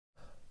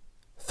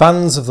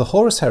Fans of the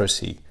Horus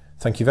Heresy,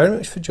 thank you very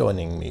much for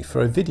joining me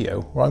for a video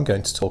where I'm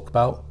going to talk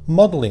about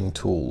modelling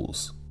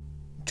tools.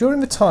 During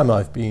the time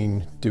I've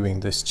been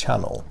doing this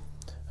channel,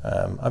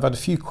 I've had a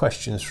few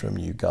questions from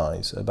you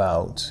guys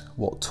about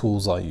what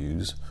tools I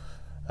use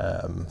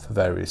for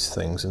various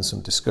things and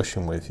some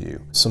discussion with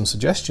you. Some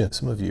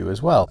suggestions, some of you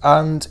as well.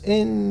 And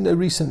in a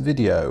recent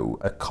video,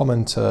 a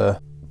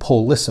commenter,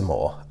 Paul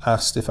Lissamore,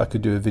 asked if I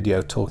could do a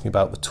video talking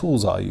about the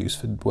tools I use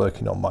for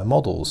working on my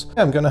models.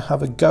 I'm going to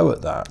have a go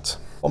at that.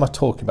 What am I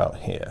talking about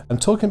here? I'm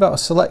talking about a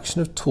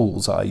selection of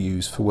tools that I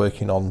use for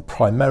working on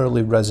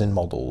primarily resin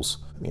models,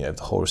 you know,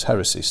 the Horus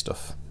Heresy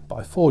stuff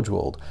by Forge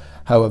World.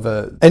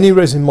 However, any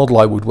resin model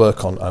I would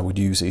work on, I would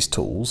use these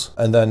tools.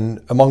 And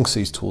then amongst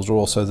these tools are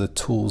also the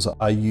tools that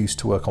I use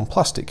to work on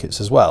plastic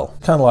kits as well.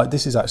 Kind of like,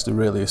 this is actually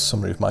really a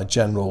summary of my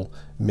general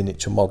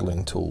miniature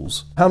modelling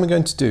tools. How am I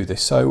going to do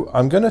this? So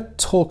I'm going to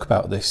talk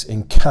about this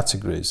in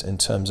categories in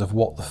terms of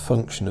what the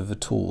function of the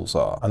tools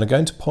are. And I'm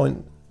going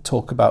to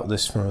talk about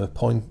this from a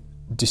point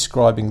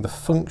describing the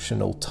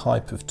functional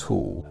type of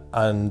tool,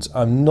 and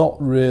I'm not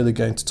really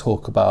going to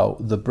talk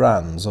about the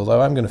brands,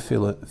 although I'm going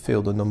to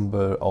field a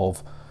number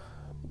of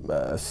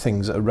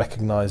things that are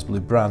recognisably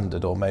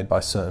branded or made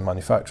by certain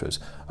manufacturers.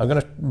 I'm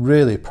going to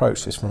really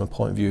approach this from a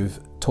point of view of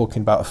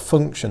talking about a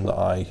function that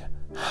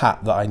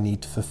I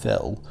need to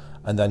fulfill,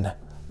 and then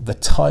the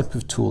type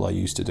of tool I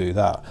use to do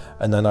that,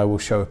 and then I will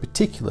show a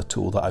particular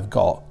tool that I've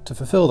got to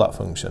fulfill that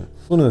function.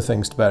 One of the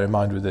things to bear in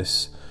mind with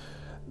this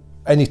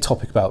any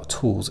topic about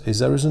tools is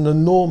there is an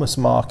enormous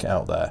market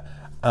out there,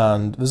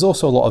 and there's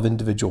also a lot of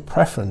individual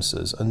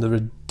preferences, and there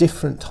are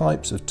different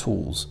types of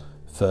tools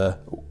for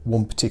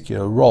one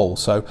particular role.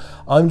 So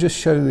I'm just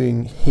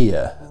showing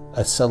here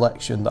a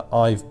selection that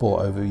I've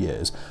bought over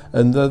years,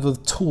 and they're the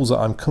tools that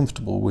I'm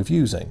comfortable with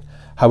using.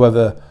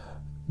 However,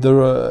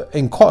 there are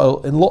in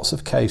lots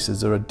of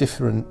cases there are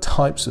different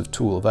types of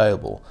tool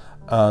available,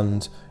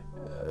 and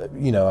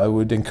you know, I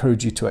would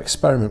encourage you to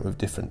experiment with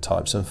different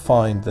types and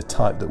find the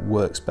type that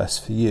works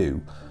best for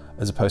you,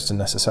 as opposed to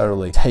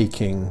necessarily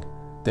taking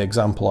the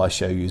example I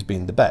show you as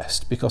being the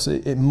best, because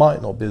it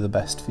might not be the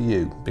best for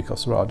you,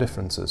 because there are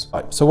differences.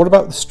 Right, so what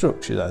about the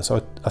structure then?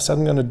 So I said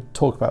I'm going to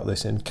talk about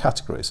this in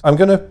categories. I'm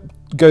going to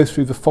go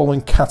through the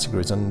following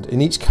categories, and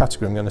in each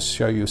category I'm going to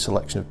show you a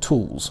selection of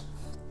tools.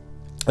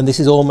 And this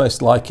is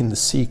almost like in the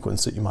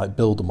sequence that you might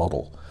build a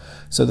model.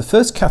 So the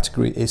first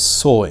category is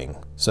sawing.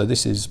 So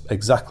this is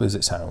exactly as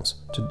it sounds.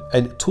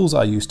 Tools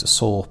I use to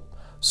saw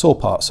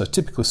parts, so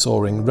typically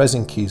sawing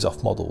resin keys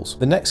off models.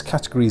 The next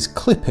category is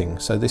clipping.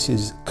 So this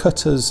is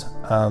cutters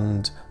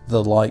and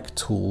the like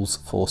tools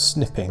for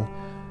snipping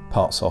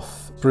parts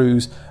off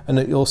sprues, and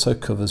it also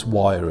covers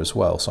wire as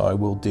well. So I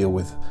will deal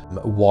with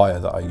wire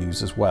that I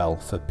use as well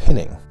for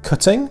pinning.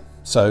 Cutting,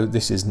 so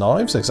this is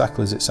knives,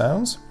 exactly as it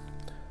sounds.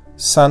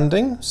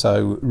 Sanding,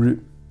 so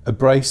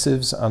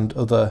abrasives and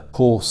other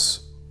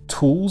coarse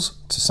tools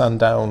to sand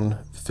down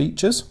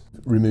features,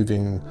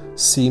 removing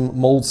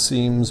mold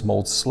seams,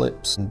 mold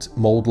slips and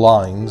mold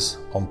lines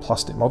on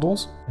plastic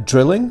models.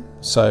 Drilling,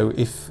 so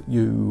this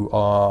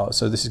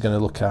is going to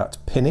look at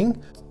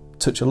pinning,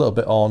 touch a little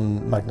bit on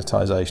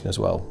magnetization as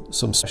well.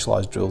 Some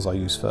specialized drills I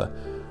use for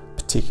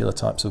particular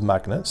types of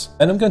magnets.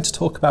 And I'm going to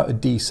talk about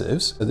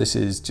adhesives. So this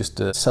is just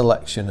a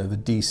selection of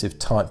adhesive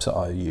types that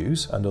I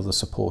use and other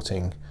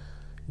supporting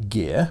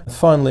gear.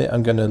 Finally,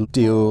 I'm going to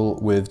deal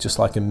with just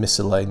like a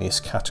miscellaneous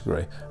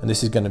category, and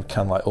this is going to be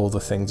kind of like all the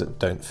things that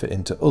don't fit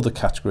into other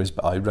categories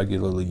but I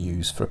regularly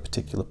use for a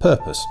particular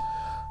purpose.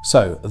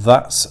 So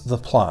that's the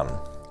plan.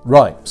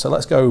 Right, so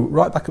let's go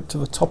right back up to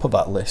the top of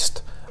that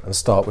list and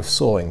start with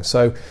sawing.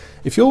 So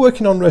if you're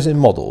working on resin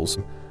models,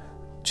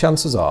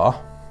 chances are,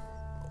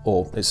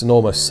 or it's an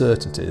almost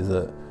certainty,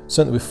 that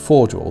certainly with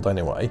Forge World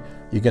anyway,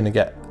 you're going to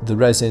get the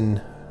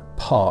resin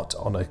part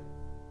on a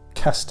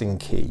casting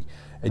key,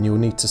 and you'll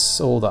need to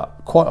saw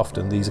that. Quite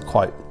often these are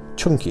quite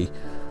chunky,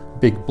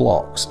 big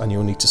blocks, and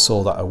you'll need to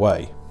saw that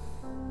away.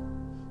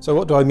 So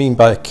what do I mean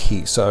by a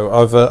key? So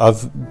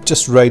I've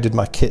just raided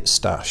my kit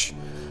stash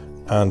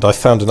and I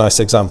found a nice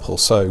example,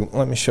 so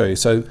let me show you.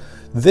 So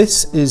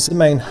this is the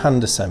main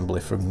hand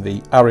assembly from the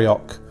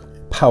Ariok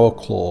Power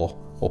Claw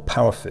or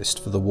Power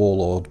Fist for the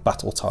Warlord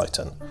Battle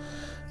Titan.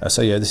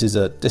 So yeah, this is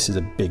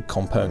a big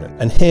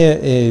component, and here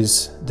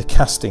is the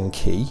casting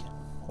key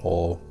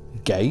or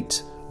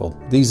gate. Well,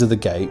 these are the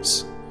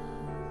gates.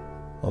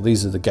 Well,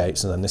 these are the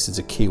gates, and then this is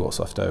a key what's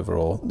left over,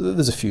 or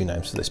there's a few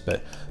names for this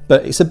bit.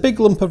 But it's a big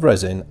lump of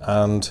resin,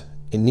 and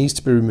it needs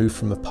to be removed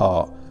from the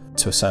part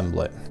to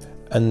assemble it.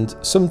 And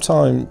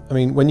sometimes, I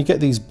mean, when you get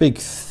these big,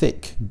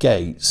 thick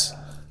gates,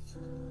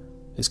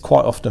 it's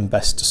quite often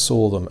best to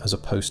saw them as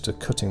opposed to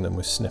cutting them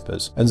with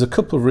snippers. And there's a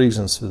couple of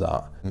reasons for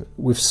that.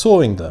 With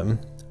sawing them,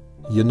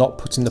 you're not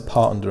putting the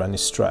part under any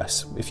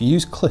stress. If you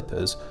use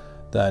clippers,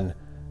 then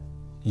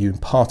you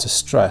impart a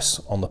stress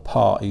on the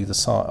part either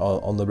side,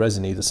 or on the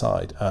resin either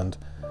side, and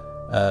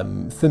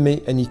for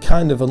me, and you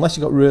kind of, unless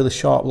you've got really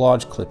sharp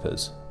large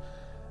clippers,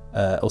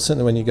 or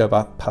certainly when you go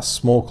back past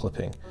small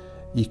clipping,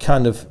 you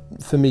kind of,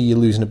 for me, you're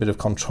losing a bit of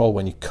control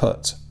when you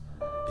cut.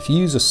 If you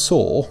use a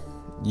saw,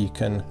 you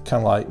can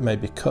kind of like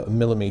maybe cut 1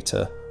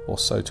 millimeter or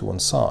so to one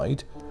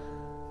side,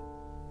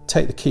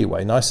 take the key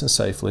away nice and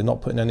safely,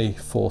 not putting any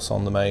force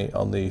on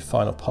the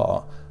final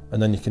part,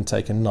 and then you can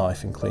take a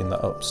knife and clean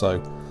that up.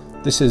 So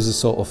this is the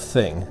sort of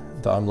thing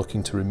that I'm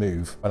looking to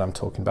remove when I'm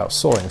talking about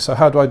sawing. So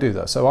how do I do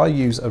that? So I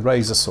use a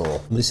razor saw.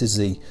 This is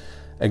the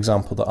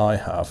example that I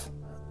have,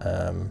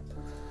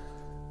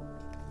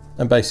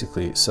 and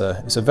basically it's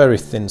a very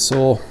thin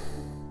saw.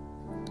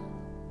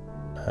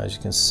 As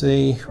you can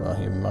see,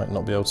 well, you might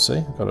not be able to see,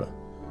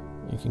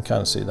 you can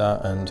kind of see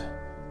that, and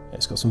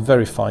it's got some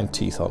very fine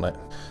teeth on it.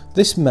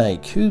 This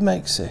who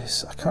makes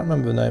this? I can't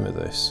remember the name of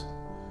this.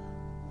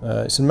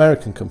 It's an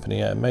American company,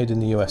 yeah, made in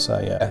the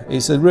USA. Yeah.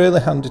 It's a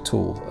really handy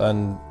tool,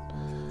 and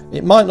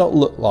it might not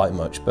look like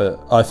much, but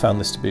I found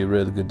this to be a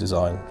really good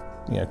design.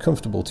 You know,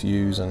 comfortable to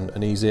use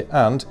and easy,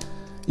 and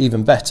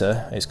even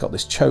better, it's got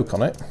this choke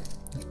on it.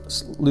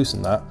 Let's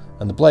loosen that,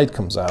 and the blade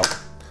comes out,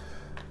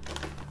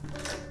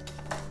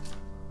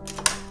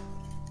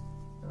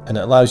 and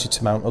it allows you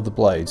to mount other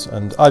blades.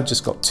 And I've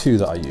just got 2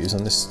 that I use,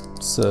 and this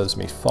serves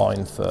me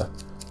fine for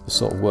the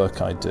sort of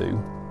work I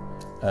do.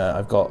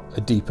 I've got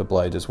a deeper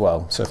blade as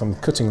well, so if I'm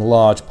cutting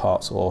large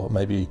parts or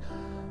maybe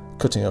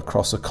cutting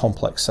across a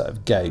complex set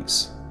of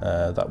gates,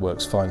 that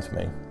works fine for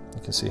me.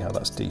 You can see how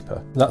that's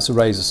deeper. That's a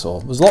razor saw.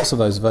 There's lots of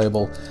those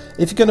available.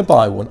 If you're going to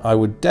buy one, I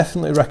would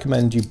definitely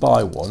recommend you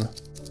buy one.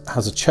 It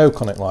has a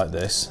choke on it like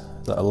this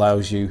that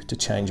allows you to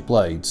change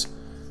blades.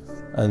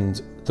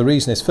 And the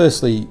reason is,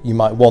 firstly, you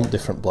might want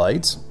different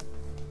blades.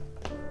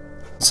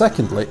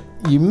 Secondly,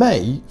 you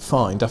may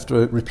find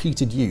after a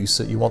repeated use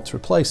that you want to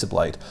replace a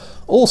blade.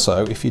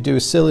 Also, if you do a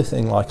silly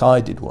thing like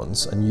I did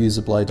once and use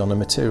a blade on a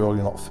material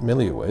you're not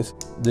familiar with,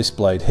 this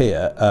blade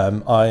here,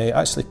 I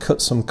actually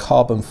cut some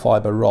carbon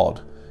fibre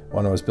rod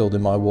when I was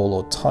building my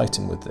Warlord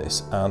Titan with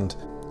this, and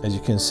as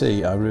you can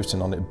see, I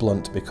riveted on it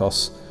blunt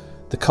because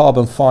the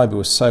carbon fibre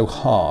was so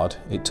hard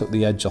it took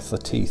the edge off the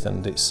teeth,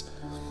 and it's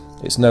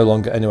no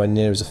longer anywhere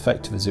near as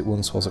effective as it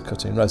once was at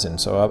cutting resin.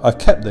 So I've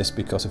kept this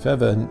because if I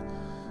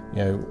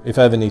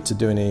ever need to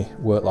do any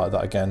work like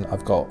that again,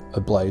 I've got a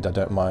blade I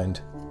don't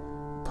mind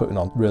putting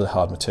on really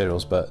hard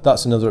materials. But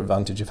that's another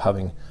advantage of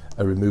having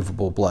a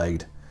removable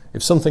blade.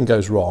 If something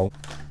goes wrong,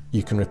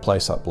 you can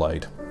replace that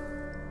blade.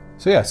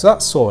 So yeah, so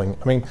that's sawing.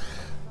 I mean,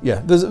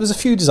 yeah, there's a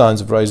few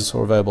designs of razor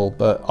saw available,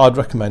 but I'd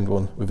recommend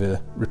one with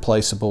a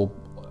replaceable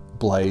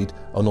blade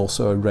and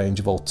also a range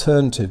of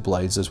alternative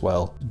blades as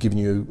well, giving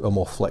you a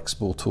more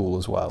flexible tool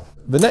as well.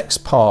 The next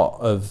part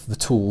of the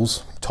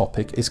tools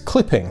topic is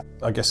clipping.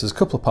 I guess there's a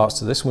couple of parts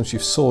to this. Once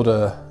you've sawed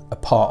a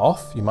part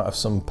off, you might have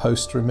some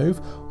post to remove,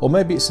 or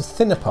maybe it's a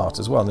thinner part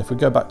as well. And if we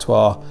go back to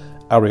our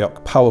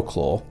Ariok Power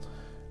Claw,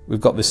 we've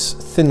got this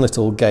thin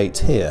little gate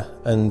here,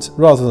 and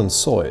rather than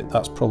saw it,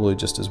 that's probably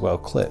just as well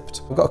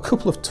clipped. I've got a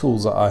couple of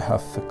tools that I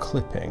have for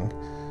clipping.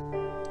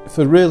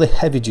 For really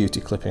heavy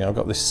duty clipping, I've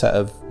got this set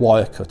of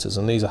wire cutters,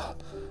 and these are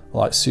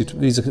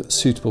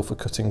suitable for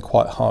cutting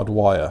quite hard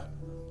wire.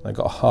 They've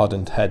got a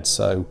hardened head,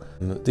 so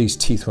these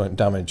teeth won't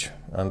damage.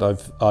 And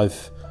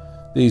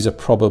these are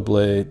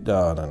probably, I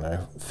don't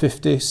know,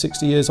 50,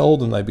 60 years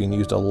old, and they've been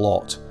used a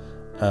lot.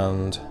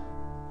 And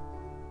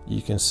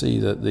you can see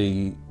that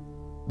the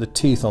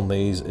teeth on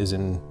these is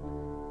in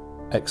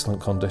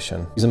excellent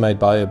condition. These are made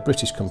by a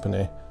British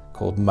company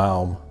called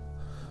Malm.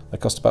 They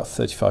cost about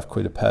 35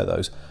 quid a pair,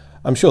 those.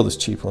 I'm sure there's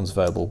cheap ones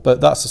available,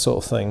 but that's the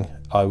sort of thing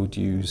I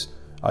use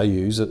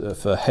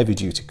for heavy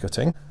duty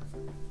cutting.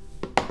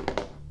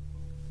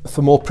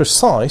 For more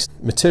precise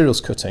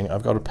materials cutting,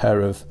 I've got a pair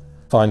of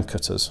fine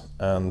cutters,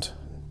 and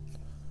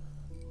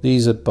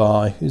these are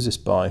by, who's this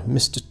by?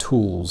 Mr.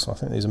 Tools. I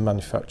think these are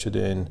manufactured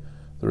in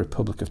the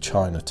Republic of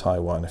China,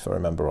 Taiwan, if I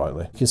remember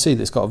rightly. You can see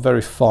that it's got a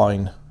very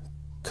fine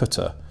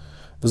cutter.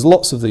 There's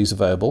lots of these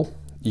available.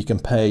 You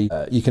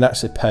can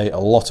actually pay a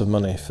lot of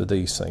money for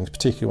these things,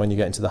 particularly when you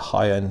get into the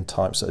high-end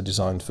types that are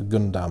designed for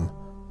Gundam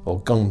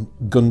or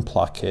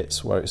gunpla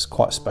kits, where it's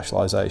quite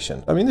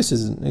specialisation. I mean, this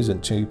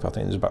isn't cheap. I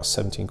think it's about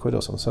 17 quid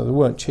or something, so they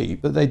weren't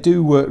cheap, but they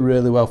do work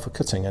really well for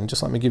cutting. And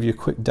just let me give you a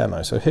quick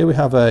demo. So here we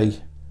have there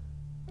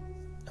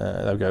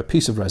we go, a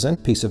piece of resin,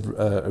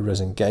 a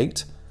resin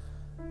gate,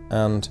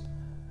 and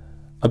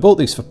I bought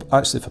these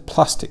actually for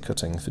plastic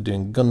cutting, for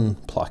doing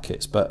gunpla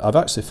kits, but I've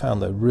actually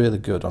found they're really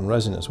good on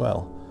resin as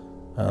well.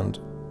 And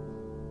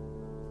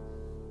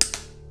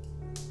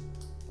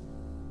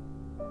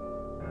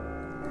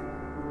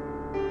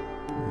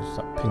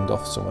that pinged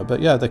off somewhere,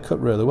 but yeah, they cut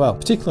really well,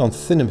 particularly on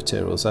thinner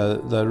materials.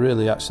 They're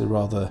really actually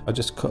rather, I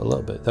just cut a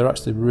little bit, they're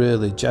actually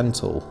really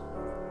gentle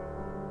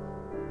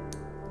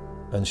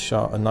and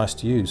sharp and nice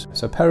to use.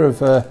 So a pair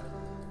of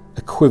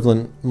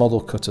equivalent model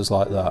cutters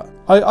like that.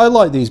 I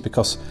like these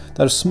because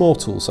they're a small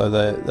tool, so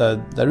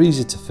they're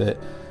easy to fit,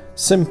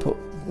 simple,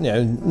 you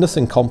know,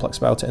 nothing complex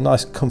about it, a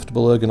nice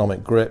comfortable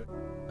ergonomic grip,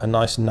 a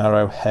nice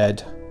narrow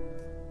head,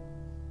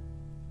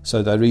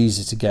 so they're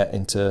easy to get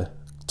into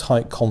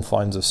tight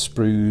confines of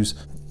sprues,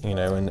 you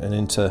know, and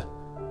into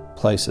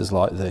places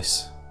like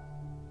this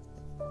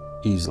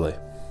easily.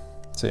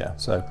 So yeah,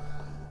 so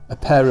a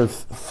pair of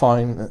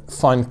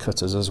fine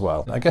cutters as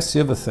well. I guess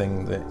the other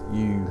thing that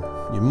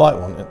you might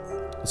want,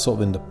 sort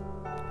of in the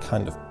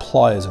kind of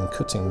pliers and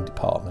cutting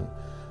department,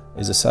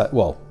 is a set.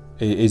 Well,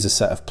 it is a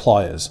set of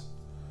pliers,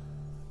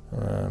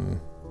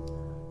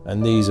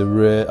 and these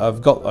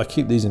are I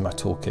keep these in my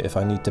toolkit if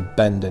I need to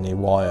bend any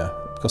wire,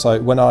 because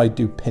when I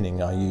do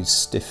pinning, I use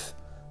stiff,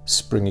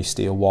 springy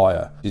steel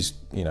wire.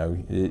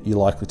 You're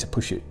likely to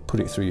put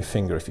it through your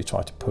finger if you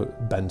try to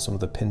bend some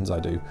of the pins I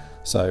do.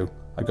 So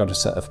I got a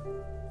set of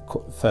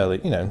fairly,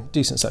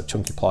 decent set of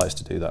chunky pliers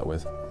to do that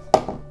with.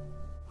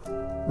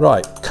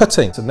 Right,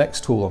 cutting. The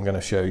next tool I'm going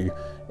to show you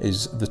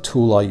is the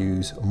tool I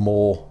use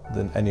more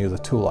than any other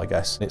tool, I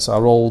guess. It's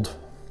our old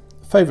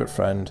favourite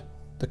friend,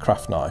 the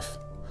craft knife.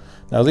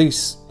 Now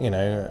these,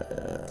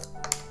 and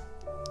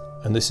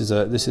this is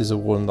a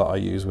one that I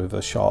use with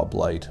a sharp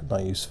blade, and I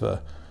use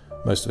for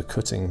most of the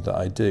cutting that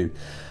I do.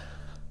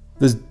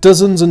 There's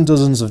dozens and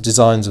dozens of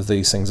designs of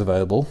these things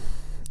available.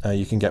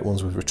 You can get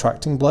ones with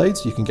retracting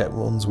blades, you can get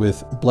ones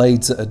with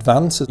blades that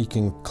advance, you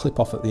can clip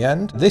off at the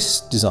end. This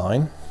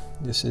design,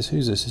 this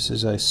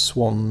is a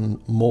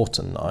Swan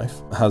Morton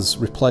knife, has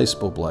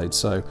replaceable blades,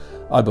 so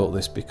I bought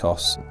this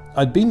because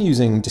I'd been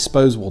using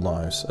disposable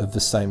knives of the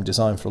same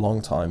design for a long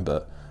time,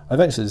 but I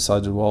eventually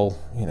decided, well,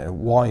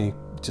 why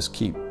just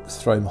keep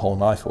throwing the whole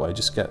knife away,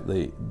 just get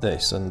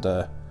this and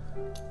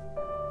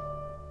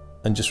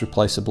just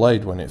replace a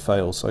blade when it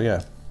fails. So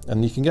yeah.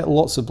 And you can get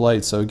lots of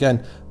blades. So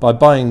again, by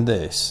buying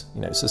this,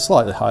 it's a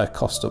slightly higher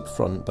cost up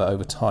front, but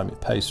over time it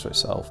pays for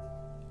itself.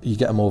 You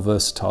get a more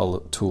versatile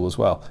tool as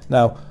well.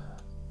 Now,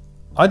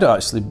 I don't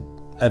actually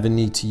ever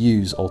need to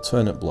use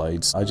alternate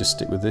blades. I just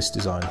stick with this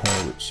design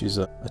here, which is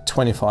a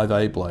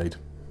 25A blade,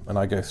 and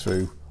I go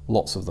through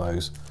lots of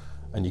those,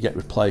 and you get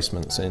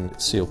replacements in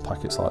sealed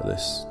packets like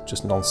this,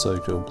 just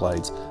non-circular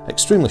blades.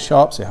 Extremely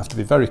sharp, so you have to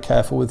be very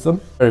careful with them.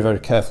 Very, very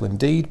careful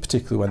indeed,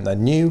 particularly when they're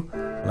new.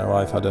 Now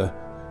I've had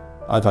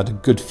a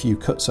good few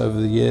cuts over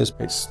the years.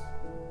 It's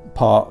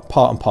part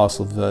and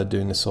parcel of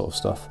doing this sort of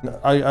stuff.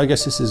 I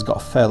guess this has got a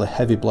fairly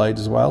heavy blade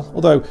as well,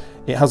 although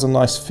it has a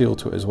nice feel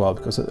to it as well,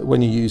 because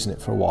when you're using it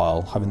for a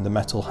while, having the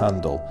metal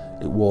handle,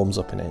 it warms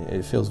up in it.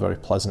 It feels very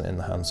pleasant in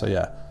the hand. So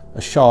yeah,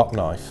 a sharp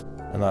knife,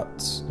 and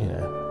that's,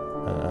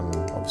 and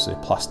obviously a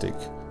plastic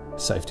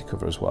safety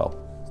cover as well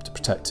to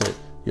protect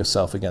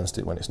yourself against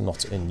it when it's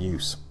not in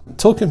use.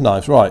 Talking of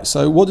knives, right,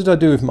 so what did I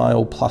do with my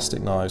old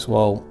plastic knives?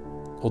 Well,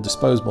 or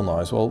disposable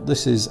knives. Well,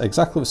 this is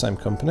exactly the same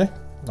company,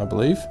 I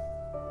believe.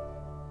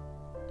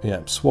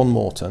 Yeah, Swan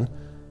Morton.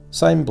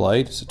 Same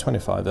blade, it's a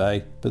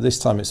 25A, but this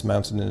time it's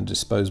mounted in a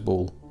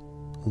disposable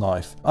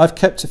knife. I've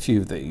kept a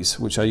few of these,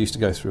 which I used to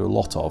go through a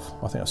lot of.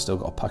 I think I've still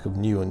got a pack of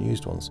new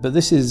unused ones. But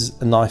this is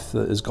a knife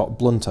that has got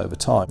blunt over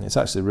time. It's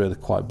actually really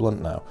quite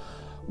blunt now.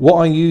 What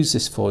I use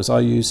this for is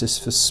I use this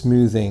for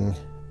smoothing.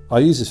 I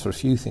use this for a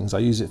few things. I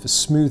use it for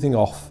smoothing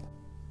off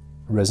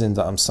resin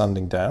that I'm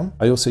sanding down.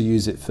 I also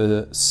use it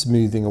for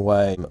smoothing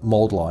away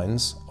mold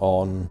lines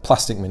on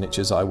plastic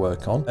miniatures I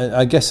work on. And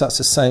I guess that's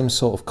the same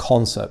sort of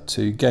concept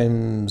to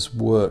Games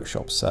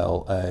Workshop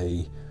sell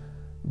a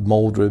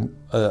mold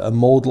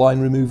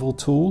line removal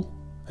tool,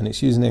 and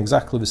it's using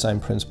exactly the same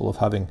principle of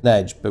having an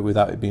edge but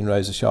without it being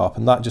razor sharp,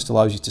 and that just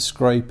allows you to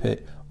scrape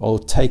it or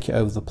take it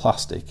over the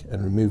plastic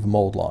and remove a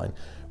mold line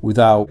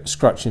without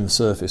scratching the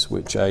surface,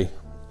 which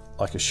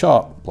like a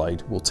sharp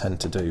blade will tend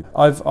to do.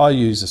 I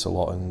use this a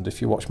lot, and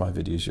if you watch my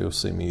videos you'll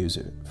see me use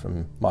it.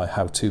 From my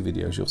how-to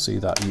videos you'll see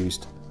that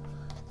used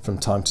from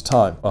time to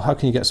time. Well, how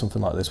can you get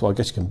something like this? Well, I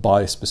guess you can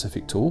buy a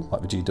specific tool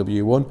like the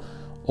GW one,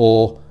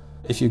 or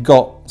if you've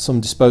got some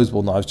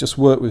disposable knives, just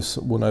work with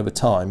one over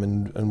time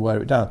and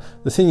wear it down.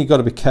 The thing you've got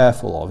to be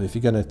careful of if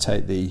you're going to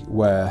take the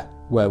wear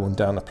one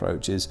down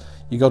approach is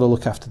you've got to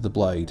look after the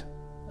blade.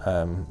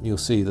 You'll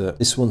see that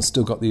this one's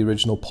still got the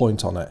original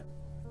point on it.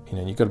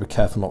 You've got to be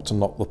careful not to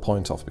knock the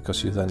point off,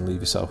 because you then leave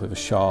yourself with a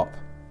sharp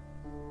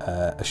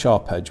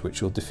edge,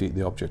 which will defeat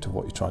the object of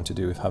what you're trying to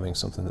do with having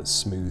something that's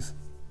smooth.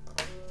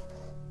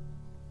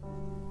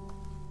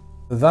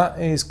 That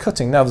is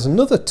cutting. Now there's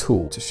another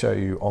tool to show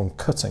you on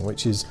cutting,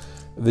 which is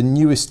the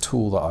newest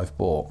tool that I've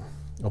bought,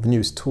 or the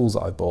newest tools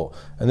that I bought,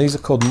 and these are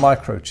called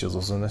micro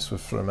chisels, and this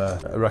was from a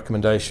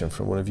recommendation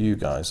from one of you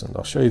guys, and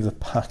I'll show you the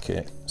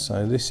packet.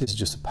 So this is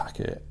just a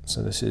packet.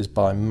 So this is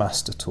by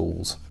Master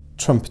Tools.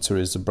 Trumpeter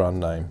is the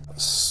brand name.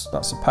 That's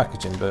the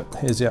packaging, but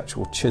here's the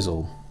actual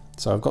chisel.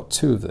 So I've got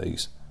two of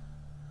these.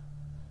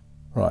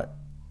 Right,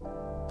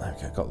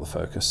 okay, got the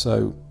focus.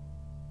 So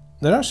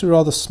they're actually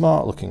rather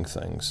smart looking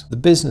things. The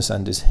business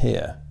end is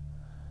here,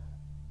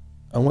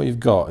 and what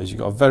you've got is you've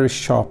got a very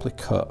sharply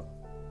cut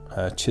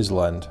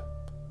chisel end,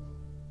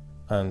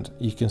 and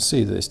you can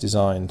see that it's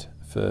designed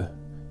for,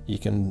 you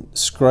can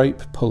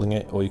scrape pulling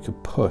it, or you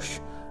could push,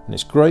 and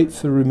it's great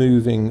for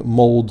removing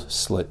mold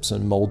slips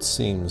and mold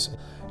seams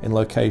in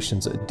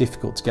locations that are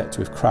difficult to get to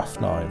with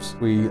craft knives.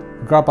 We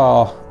grab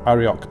our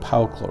Arioc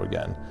power claw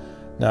again.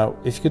 Now,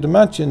 if you could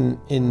imagine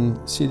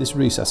see this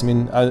recess, I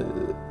mean,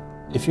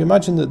 if you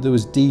imagine that there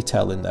was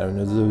detail in there and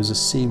there was a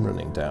seam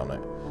running down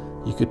it,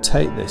 you could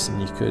take this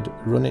and you could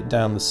run it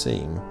down the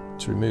seam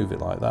to remove it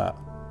like that,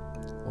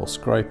 or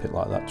scrape it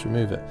like that to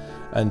remove it.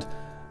 And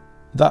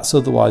that's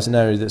otherwise an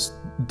area that's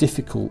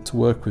difficult to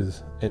work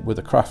with it with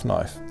a craft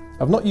knife.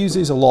 I've not used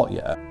these a lot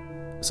yet,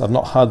 so I've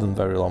not had them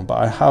very long, but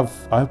I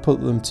have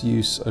put them to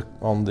use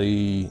on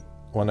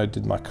when I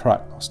did my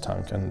crack last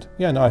tank, and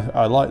yeah, no,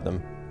 I like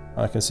them.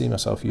 I can see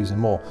myself using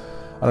more.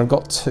 And I've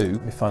got two.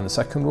 Let me find the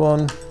second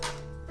one.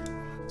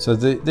 So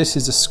this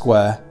is a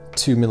square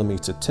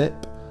 2mm tip,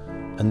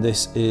 and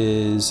this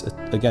is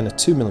again a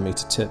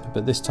 2mm tip,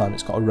 but this time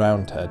it's got a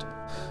round head.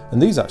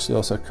 And these actually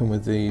also come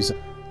with these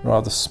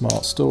rather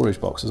smart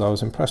storage boxes. I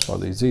was impressed by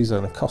these. These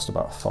only cost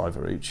about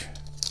 £5 each,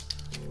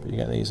 but you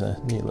get these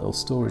neat little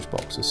storage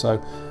boxes.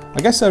 So I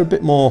guess they're a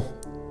bit more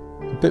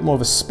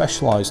of a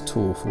specialised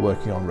tool for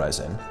working on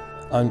resin.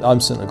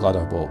 I'm certainly glad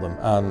I bought them,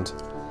 and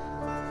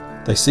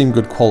they seem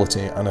good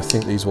quality, and I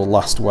think these will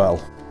last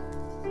well.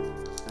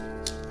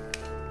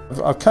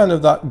 I've kind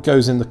of, that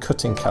goes in the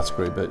cutting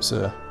category, but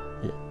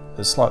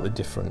it's slightly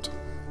different.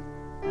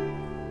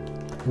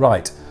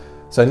 Right,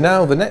 so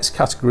now the next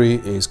category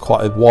is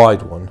quite a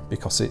wide one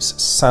because it's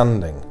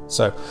sanding.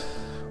 So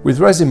with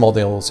resin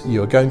models,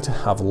 you're going to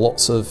have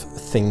lots of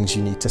things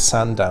you need to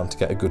sand down to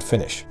get a good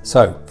finish.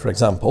 So for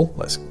example,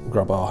 let's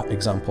grab our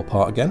example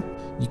part again.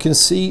 You can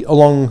see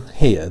along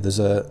here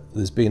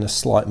there's been a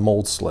slight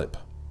mold slip.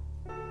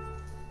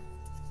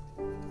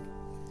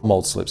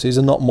 Mold slips. These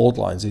are not mold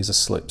lines, these are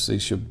slips.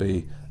 These should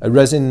be, a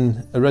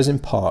resin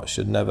part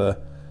should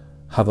never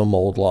have a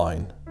mold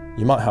line.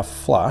 You might have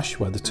flash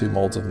where the two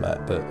molds have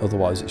met, but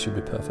otherwise it should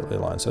be perfectly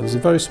aligned. So there's a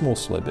very small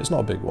slip, but it's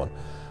not a big one.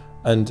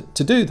 And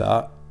to do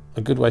that,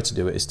 a good way to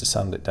do it is to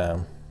sand it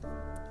down.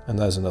 And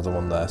there's another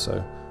one there,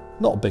 so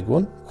not a big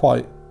one,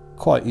 quite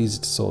easy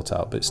to sort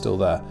out, but it's still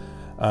there.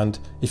 And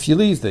if you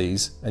leave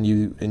these and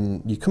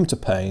you come to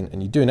paint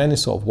and you're doing any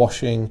sort of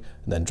washing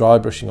and then dry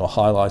brushing or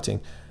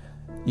highlighting,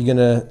 you're going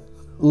to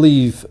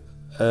leave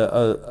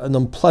an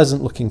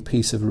unpleasant looking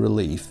piece of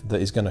relief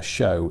that is going to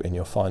show in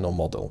your final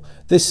model.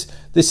 This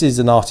is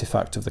an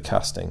artifact of the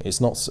casting. It's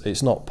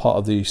not part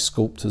of the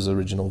sculptor's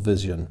original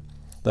vision.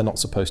 They're not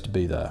supposed to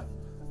be there,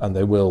 and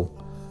they will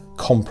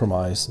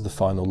compromise the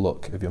final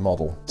look of your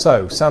model.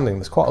 So sanding,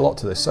 there's quite a lot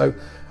to this.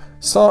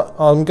 So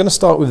I'm going to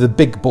start with the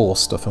big bore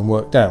stuff and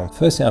work down.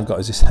 First thing I've got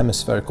is this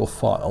hemispherical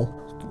file.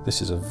 This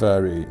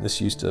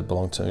used to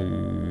belong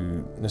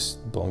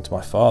to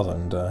my father,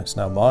 and it's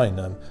now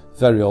mine.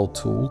 Very old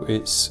tool.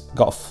 It's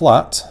got a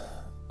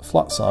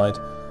flat side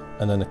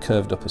and then a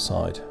curved upper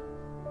side,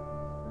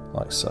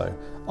 like so.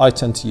 I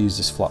tend to use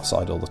this flat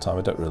side all the time.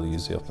 I don't really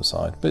use the upper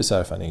side, but it's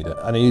there if I need it.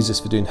 And I use this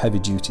for doing heavy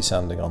duty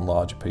sanding on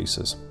larger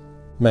pieces.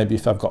 Maybe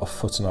if I've got a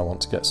foot and I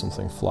want to get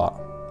something flat,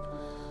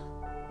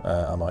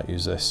 I might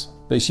use this.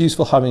 But it's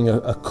useful having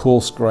a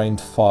coarse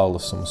grained file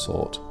of some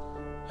sort.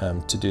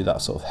 To do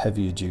that sort of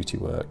heavier duty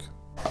work.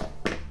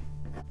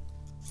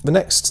 The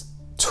next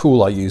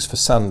tool I use for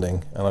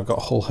sanding, and I've got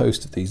a whole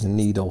host of these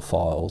needle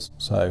files.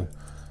 So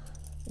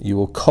you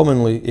will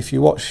commonly, if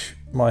you watch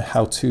my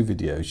how-to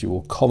videos, you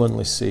will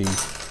commonly see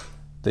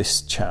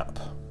this chap,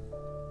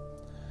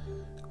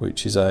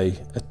 which is a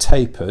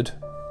tapered,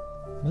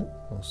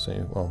 we'll see,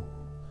 well,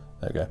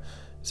 there we go.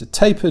 It's a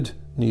tapered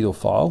needle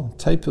file,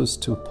 tapers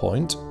to a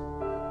point,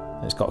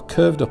 and it's got a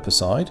curved upper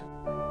side.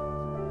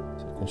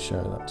 So I can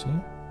show that to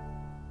you.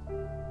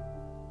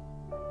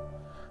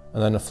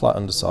 And then a flat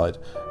underside.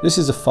 This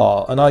is a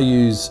file, and I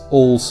use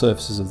all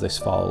surfaces of this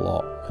file a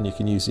lot, and you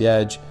can use the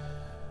edge,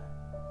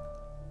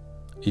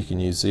 you can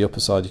use the upper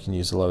side, you can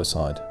use the lower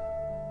side,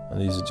 and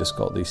these have just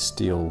got these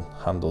steel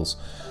handles.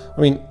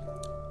 I mean,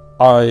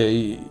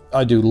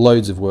 I do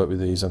loads of work with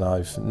these, and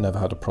I've never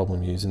had a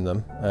problem using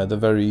them. They're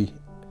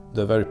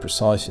very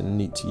precise and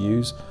neat to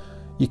use.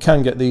 You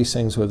can get these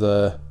things with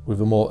a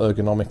more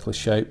ergonomically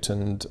shaped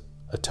and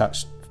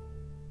attached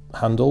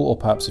handle, or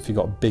perhaps if you've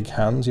got big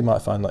hands you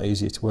might find that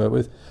easier to work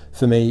with.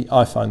 For me,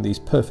 I find these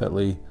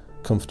perfectly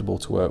comfortable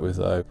to work with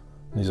though.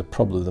 These are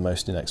probably the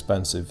most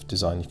inexpensive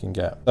design you can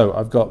get. So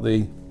I've got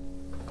the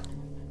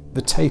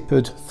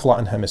tapered flat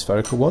and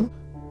hemispherical one.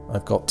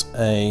 I've got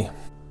a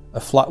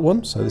flat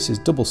one, so this is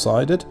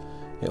double-sided.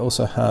 It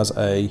also has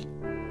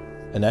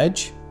an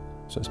edge,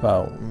 so it's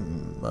about I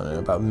don't know,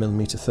 about a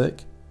millimetre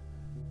thick.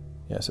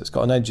 Yeah, so it's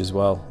got an edge as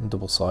well, and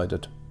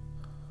double-sided.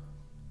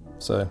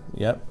 So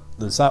yeah,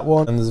 there's that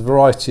one, and there's a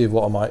variety of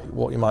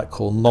what you might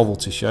call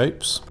novelty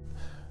shapes.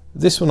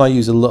 This one I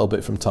use a little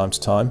bit from time to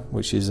time,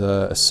 which is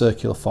a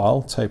circular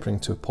file tapering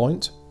to a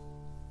point.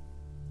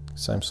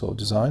 Same sort of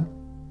design.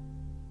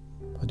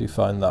 I do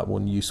find that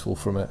one useful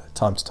from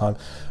time to time.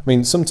 I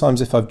mean,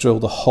 sometimes if I've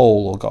drilled a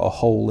hole or got a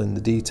hole in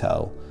the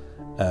detail,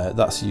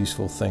 that's a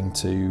useful thing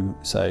to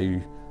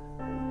say,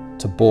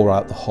 to bore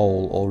out the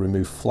hole or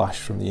remove flash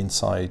from the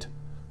inside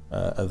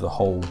of the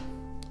hole.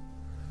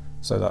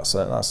 So that's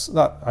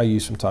that I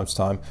use from time to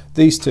time.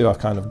 These two I've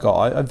kind of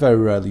got. I very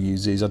rarely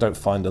use these. I don't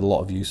find a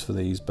lot of use for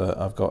these, but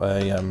I've got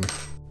a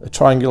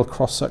triangular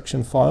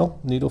cross-section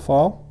file, needle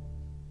file.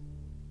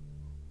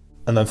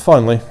 And then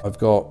finally, I've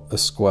got a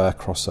square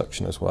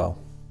cross-section as well.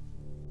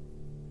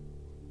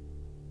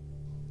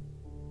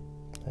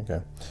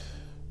 Okay.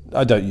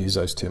 I don't use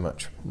those too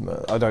much.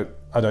 I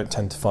don't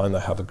tend to find they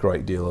have a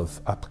great deal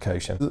of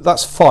application.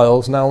 That's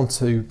files. Now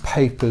onto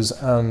papers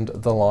and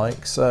the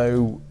like.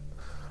 So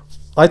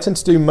I tend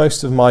to do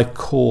most of my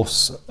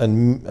coarse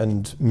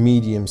and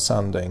medium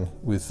sanding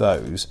with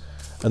those,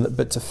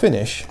 but to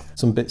finish,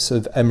 some bits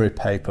of emery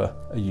paper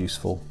are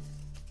useful.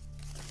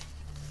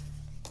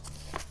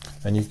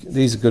 And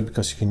these are good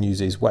because you can use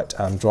these wet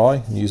and dry.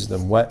 And using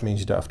them wet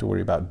means you don't have to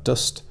worry about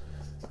dust,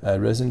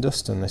 resin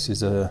dust. And this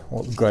is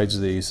what grades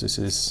are these? This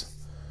is,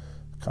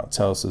 I can't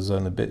tell, so there's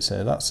only bits in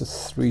it. That's a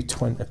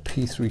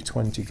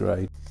P320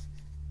 grade.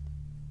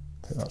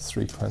 I think that's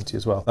 320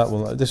 as well.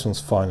 This one's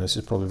fine. This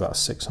is probably about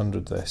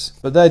 600. This,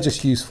 but they're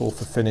just useful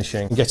for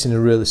finishing and getting a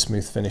really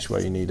smooth finish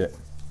where you need it.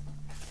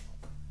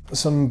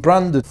 Some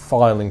branded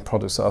filing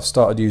products that I've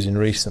started using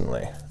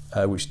recently,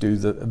 which do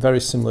a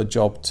very similar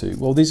job to,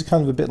 well, these are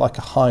kind of a bit like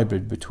a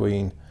hybrid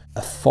between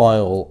a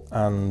file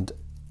and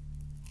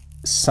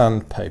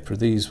sandpaper.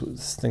 These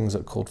things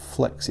are called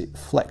flex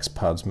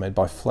pads made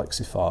by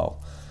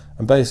Flexifile.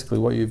 And basically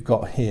what you've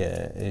got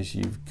here is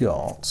you've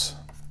got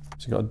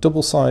a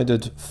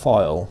double-sided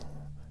file.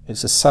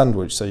 It's a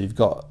sandwich, so you've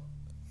got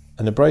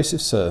an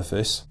abrasive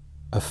surface,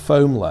 a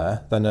foam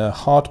layer, then a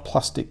hard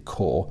plastic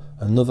core,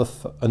 another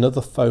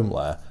foam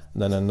layer,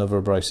 and then another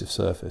abrasive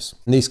surface.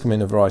 And these come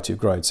in a variety of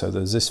grades. So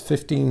there's this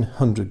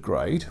 1500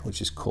 grade,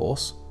 which is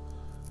coarse,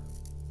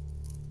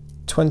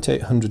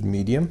 2800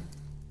 medium,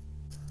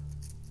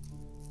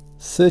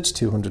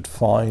 3200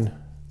 fine,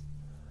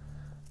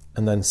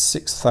 and then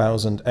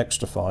 6000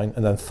 extra fine.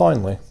 And then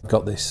finally, I've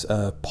got this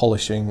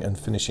polishing and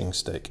finishing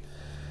stick,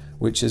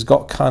 which has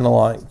got kind of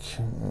like,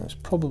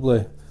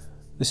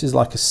 this is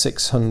like a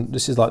 600,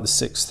 this is like the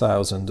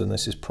 6000, and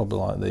this is probably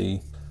like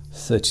the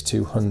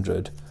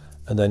 3200.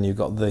 And then you've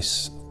got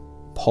this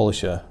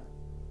polisher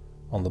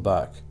on the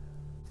back.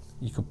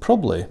 You could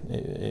probably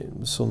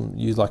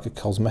use like a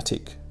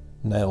cosmetic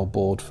nail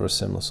board for a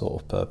similar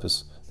sort of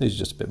purpose. These are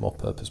just a bit more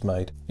purpose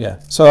made. Yeah,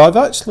 so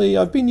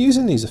I've been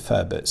using these a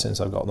fair bit since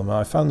I've got them.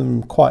 I found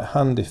them quite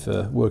handy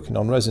for working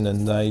on resin,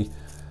 and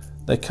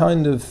they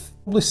kind of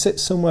probably sit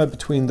somewhere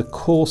between the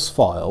coarse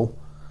file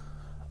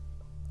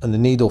and the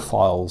needle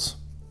files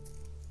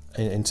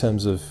in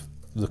terms of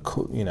the,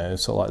 you know,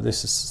 so like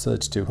this is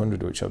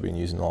 3200, which I've been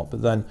using a lot,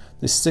 but then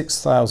this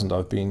 6000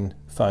 I've been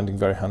finding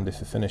very handy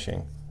for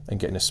finishing and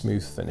getting a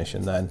smooth finish.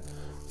 And then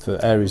for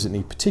areas that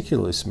need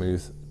particularly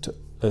smooth,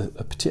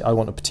 I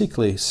want a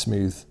particularly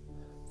smooth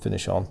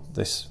finish on,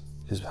 this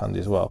is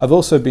handy as well. I've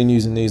also been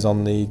using these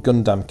on the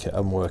Gundam kit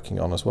I'm working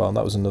on as well, and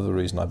that was another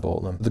reason I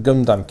bought them. The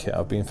Gundam kit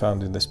I've been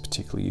finding this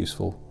particularly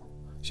useful.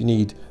 You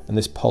need, and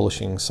this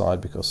polishing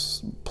side,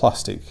 because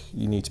plastic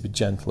you need to be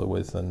gentler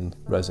with than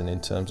resin in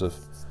terms of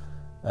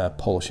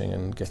polishing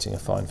and getting a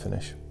fine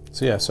finish.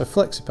 So yeah, so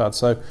FlexiPad,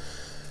 so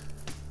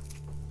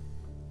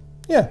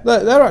yeah,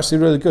 they're actually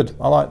really good.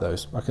 I like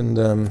those. I can,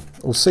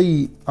 we'll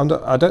see,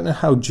 I don't know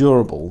how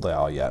durable they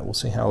are yet, we'll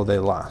see how they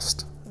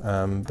last.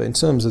 But in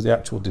terms of the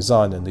actual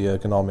design and the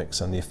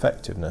ergonomics and the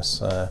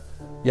effectiveness,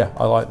 yeah,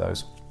 I like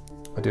those.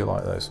 I do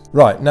like those.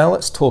 Right, now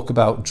let's talk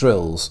about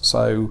drills.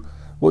 So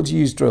what do you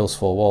use drills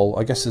for? Well,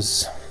 I guess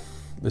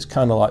there's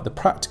kind of like the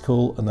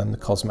practical and then the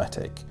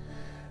cosmetic.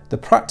 The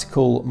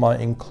practical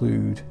might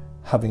include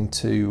having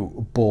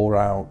to bore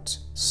out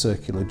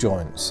circular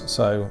joints.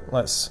 So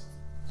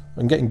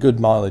I'm getting good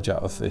mileage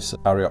out of this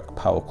Arioc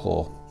Power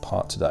Claw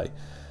part today.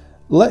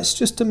 Let's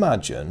just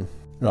imagine,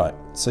 right,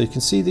 so you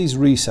can see these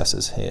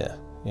recesses here,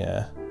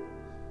 yeah,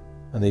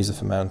 and these are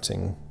for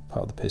mounting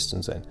part of the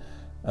pistons in,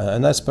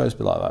 and they're supposed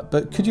to be like that.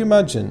 But could you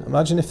imagine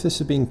if this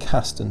had been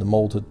cast and the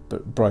mould had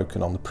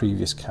broken on the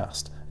previous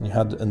cast,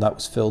 and that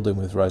was filled in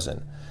with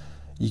resin?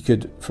 You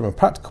could, from a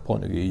practical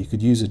point of view, you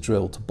could use a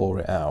drill to bore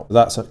it out.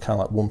 That's kind of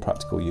like one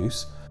practical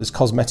use. There's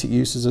cosmetic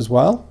uses as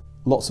well.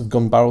 Lots of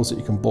gun barrels that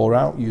you can bore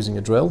out using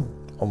a drill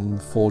on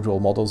Forge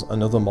World models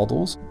and other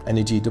models,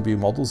 any GW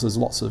models. There's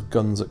lots of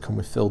guns that come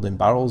with filled in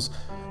barrels.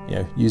 You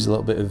know, use a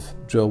little bit of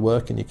drill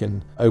work and you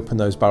can open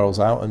those barrels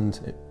out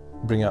and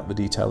bring out the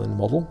detail in the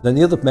model. Then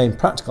the other main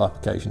practical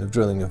application of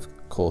drilling, of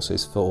course,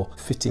 is for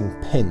fitting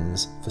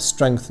pins for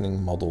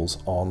strengthening models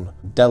on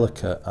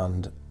delicate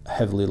and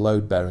heavily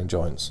load-bearing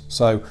joints.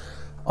 So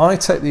I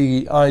take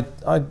I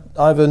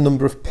have a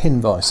number of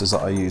pin vices that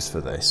I use for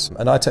this,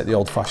 and I take the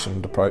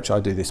old-fashioned approach. I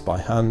do this by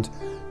hand.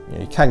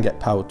 You can get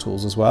power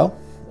tools as well.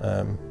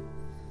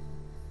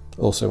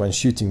 Also, when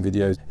shooting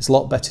videos, it's a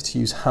lot better to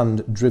use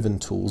hand-driven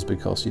tools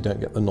because you don't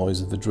get the noise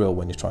of the drill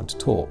when you're trying to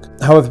talk.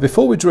 However,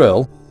 before we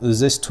drill,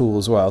 there's this tool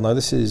as well. Now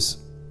this is,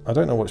 I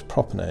don't know what its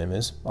proper name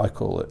is. I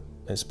call it,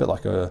 it's a bit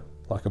like a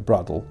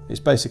bradawl.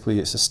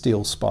 It's a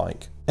steel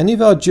spike. Any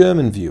of our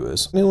German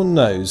viewers, anyone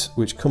knows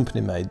which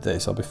company made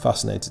this, I'll be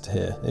fascinated to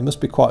hear. It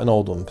must be quite an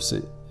old one, because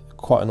it's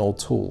quite an old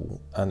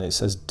tool, and it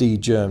says D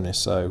Germany,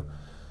 so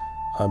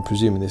I'm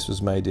presuming this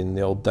was made in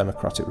the old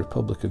Democratic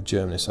Republic of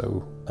Germany,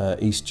 so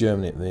East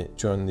Germany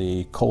during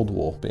the Cold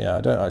War. But yeah,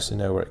 I don't actually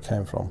know where it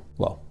came from.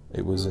 Well,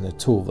 it was in a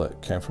tool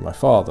that came from my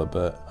father,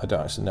 but I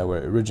don't actually know where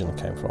it originally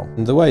came from.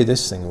 And the way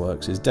this thing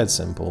works is dead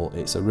simple.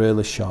 It's a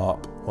really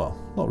sharp, well,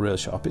 not really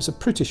sharp, it's a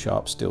pretty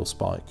sharp steel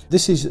spike.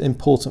 This is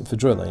important for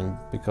drilling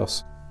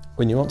because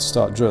when you want to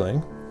start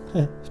drilling,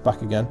 it's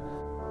back again,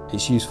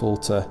 it's useful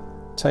to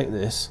take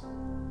this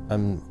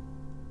and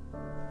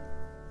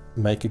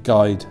make a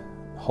guide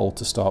hole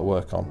to start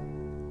work on.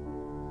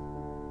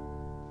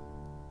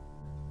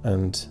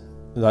 And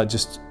that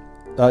just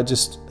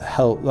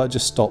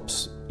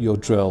stops your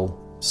drill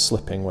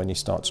slipping when you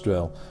start to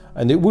drill.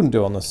 And it wouldn't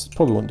do on this,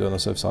 probably wouldn't do on a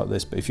surface like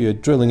this, but if you're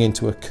drilling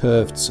into a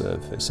curved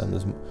surface and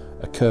there's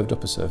a curved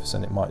upper surface,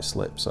 then it might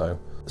slip. So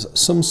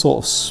some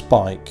sort of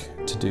spike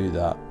to do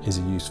that is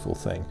a useful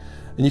thing.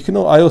 And you can,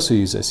 I also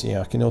use this,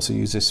 I can also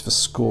use this for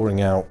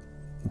scoring out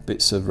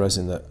bits of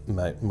resin that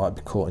might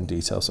be caught in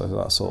detail, so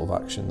that sort of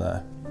action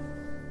there.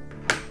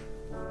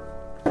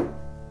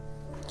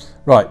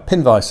 Right,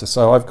 pin vices.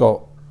 So I've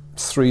got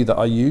 3 that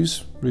I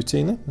use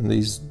routinely, and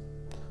these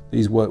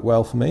work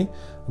well for me.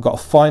 I've got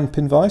a fine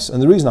pin vise,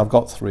 and the reason I've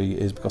got 3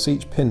 is because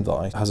each pin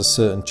vise has a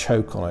certain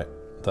choke on it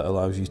that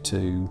allows you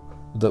to,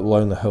 that will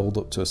only hold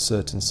up to a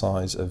certain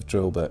size of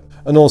drill bit.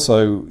 And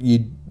also,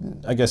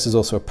 I guess there's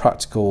also a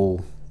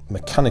practical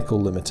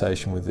mechanical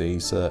limitation with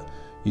these.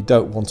 You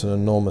don't want an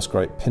enormous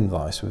great pin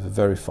vise with a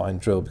very fine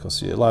drill,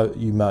 because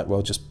you might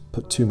well just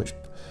put too much,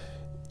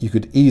 you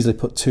could easily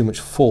put too much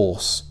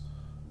force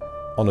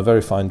on a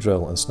very fine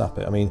drill and snap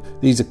it. I mean,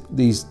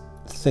 these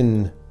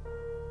thin,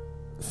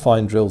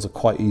 fine drills are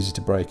quite easy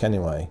to break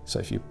anyway.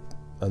 So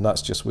and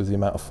that's just with the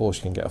amount of force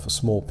you can get off a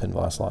small pin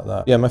vise like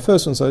that. Yeah, my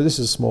first one, so this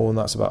is a small one,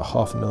 that's about a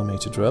 1/2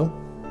 millimeter drill.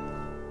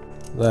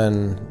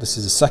 Then this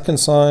is a second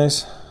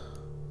size.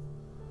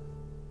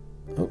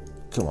 Oh,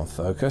 come on,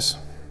 focus.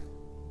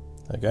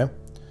 There we go.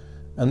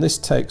 And this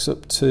takes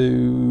up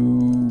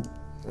to,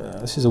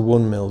 this is a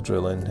 1mm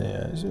drill in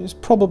here. It's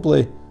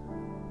probably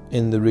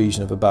in the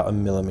region of about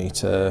 1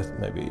 millimeter,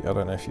 maybe. I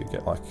don't know if you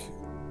get like,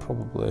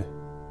 probably,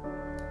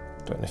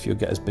 I don't know if you'll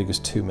get as big as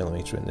 2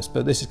 millimeter in this,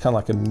 but this is kind of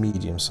like a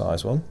medium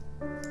size one.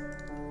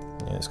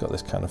 Yeah, it's got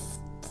this kind of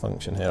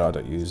function here. I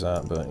don't use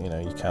that, but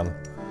you can.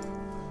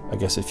 I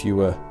guess if you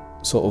were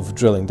sort of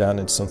drilling down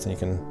into something, you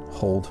can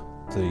hold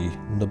the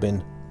nub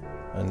in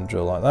and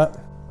drill like that.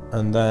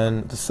 And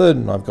then the third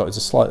one I've got is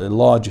a slightly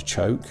larger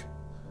choke,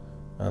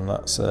 and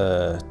that's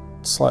a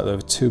slightly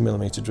over 2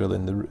 millimeter drill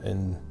in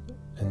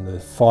the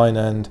fine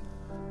end,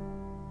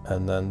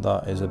 and then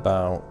that is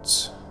about,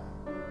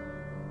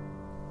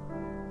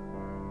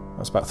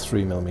 that's about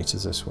 3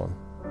 millimeters, this one.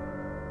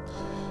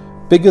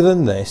 Bigger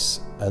than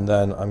this, and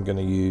then I'm going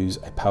to use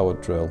a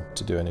powered drill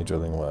to do any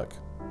drilling work.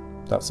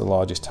 That's the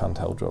largest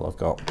handheld drill I've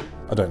got.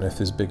 I don't know if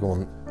there's a bigger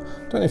one.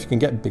 I don't know if you can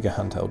get bigger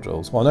handheld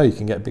drills. Well, I know you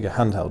can get bigger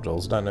handheld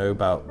drills. I don't know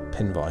about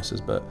pin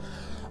vices, but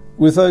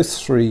with those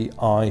 3,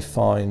 I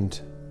find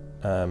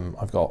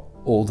I've got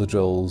all the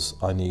drills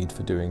I need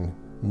for doing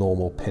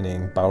normal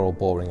pinning, barrel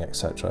boring,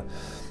 etc.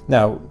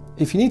 Now,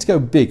 if you need to go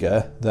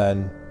bigger,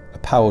 then a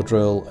power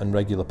drill and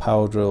regular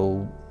power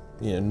drill,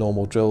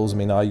 normal drills. I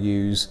mean, I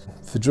use,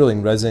 for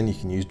drilling resin, you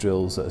can use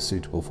drills that are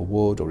suitable for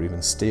wood or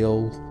even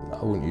steel.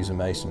 I wouldn't use a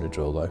masonry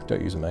drill though,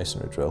 don't use a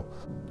masonry drill.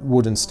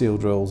 Wood and steel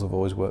drills have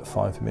always worked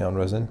fine for me on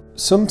resin.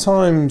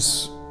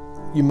 Sometimes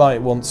you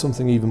might want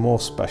something even more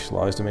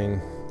specialised. I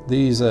mean,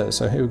 these are,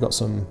 so here we've got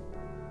some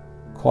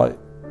quite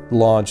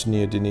large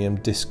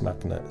neodymium disc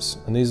magnets,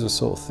 and these are the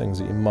sort of things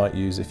that you might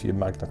use if you're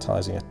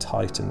magnetising a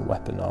Titan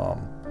weapon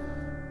arm.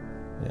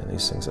 Yeah,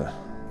 these things are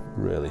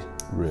really,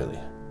 really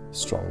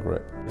strong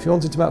grip. If you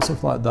wanted to mount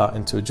something like that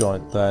into a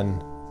joint,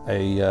 then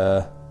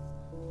a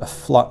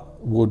flat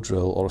wood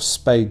drill or a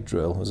spade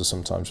drill, as they're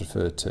sometimes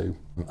referred to,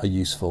 are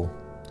useful.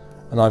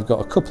 And I've got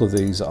a couple of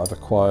these that I've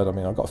acquired. I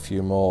mean, I've got a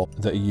few more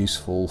that are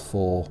useful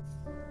for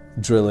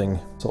drilling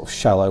sort of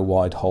shallow,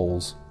 wide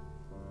holes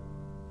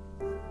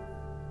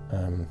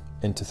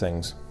into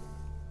things.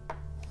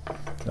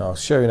 Now, I'll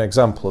show you an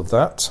example of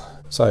that.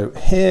 So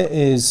here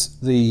is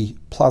the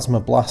plasma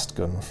blast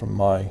gun from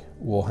my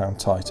Warhound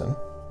Titan.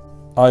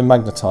 I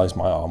magnetise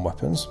my arm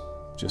weapons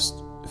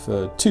just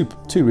for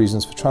two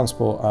reasons: for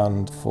transport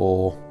and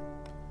for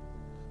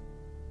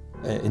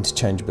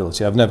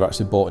interchangeability. I've never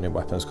actually bought any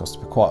weapons because, to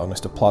be quite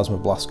honest, a plasma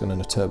blast gun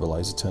and a turbo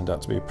laser turned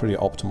out to be a pretty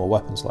optimal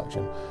weapon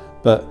selection.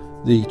 But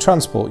the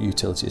transport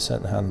utility is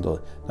certainly handy.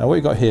 Now what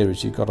you've got here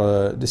is you've got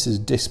this is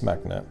a disc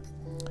magnet,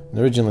 and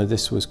originally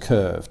this was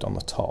curved on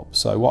the top.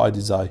 So what I did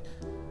is I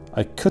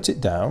cut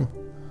it down,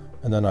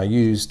 and then I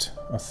used,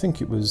 I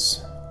think it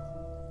was,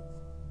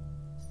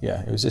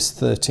 yeah, it was this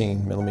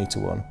 13mm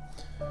one.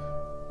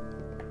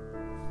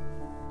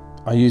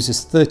 I used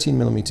this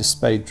 13mm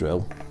spade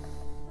drill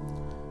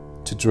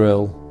to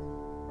drill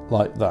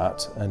like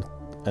that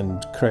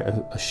and create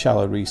a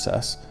shallow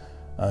recess.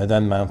 I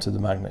then mounted the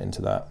magnet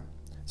into that.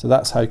 So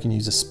that's how you can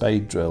use a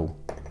spade drill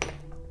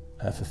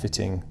for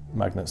fitting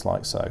magnets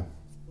like so.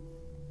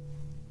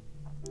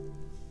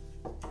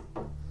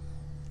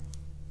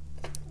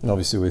 And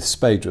obviously with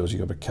spade drills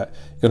you've got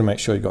to make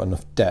sure you've got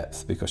enough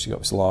depth, because you've got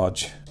this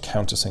large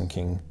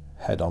countersinking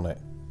head on it,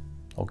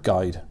 or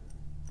guide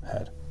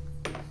head.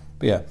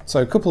 But yeah,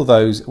 so a couple of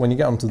those, when you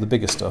get onto the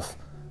bigger stuff,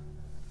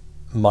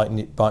 might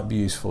be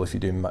useful if you're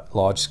doing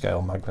large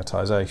scale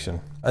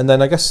magnetisation. And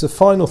then I guess the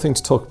final thing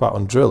to talk about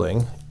on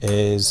drilling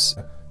is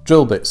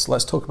drill bits.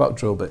 Let's talk about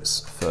drill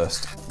bits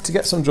first. To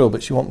get some drill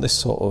bits, you want this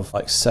sort of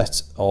like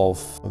set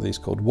of these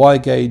called wire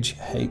gauge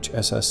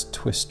HSS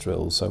twist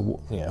drills.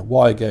 So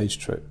wire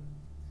gauge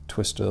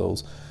twist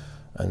drills,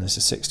 and this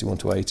is 61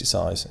 to 80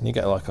 size, and you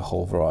get like a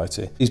whole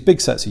variety. These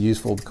big sets are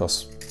useful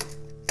because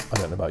I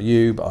don't know about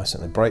you, but I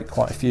certainly break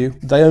quite a few.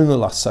 They only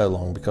last so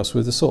long because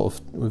with the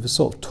sort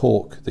of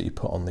torque that you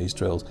put on these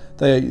drills,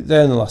 they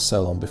only last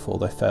so long before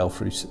they fail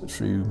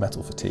through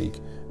metal fatigue,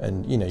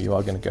 and you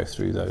are going to go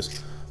through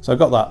those. So I've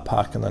got that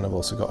pack, and then I've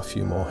also got a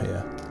few more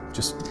here,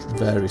 just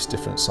various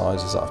different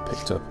sizes that I've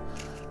picked up.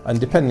 And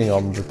depending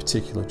on the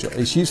particular job,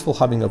 it's useful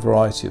having a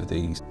variety of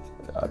these,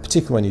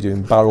 particularly when you're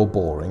doing barrel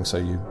boring, so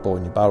you're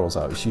boring your barrels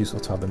out. It's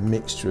useful to have a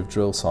mixture of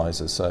drill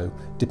sizes, so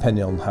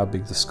depending on how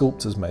big the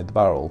sculptor's made the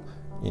barrel,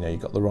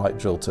 you've got the right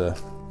drill to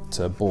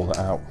bore that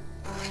out.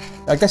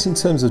 I guess in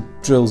terms of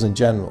drills in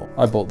general,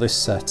 I bought this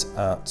set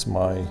at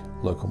my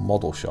local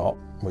model shop,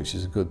 which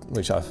is a good,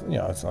 I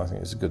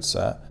think it's a good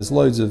set. There's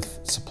loads of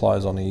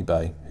suppliers on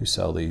eBay who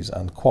sell these,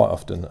 and quite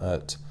often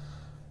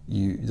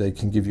they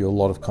can give you a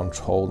lot of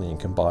control, and you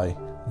can buy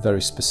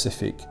very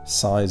specific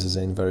sizes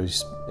in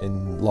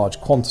large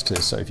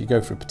quantities. So if you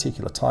go for a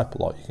particular type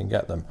of lot, you can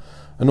get them.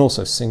 And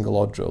also single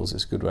odd drills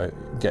is a good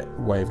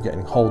way of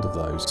getting hold of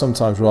those.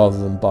 Sometimes rather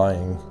than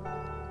buying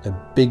a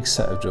big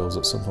set of drills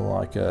at something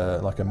like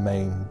a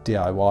main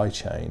DIY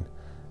chain,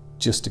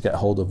 just to get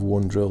hold of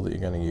one drill that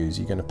you're going to use,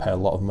 you're going to pay a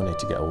lot of money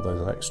to get all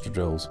those extra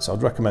drills. So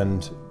I'd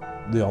recommend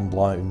the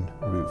online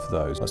route for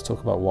those. Let's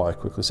talk about wire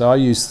quickly. So I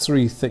use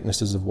 3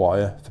 thicknesses of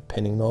wire for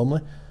pinning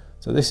normally.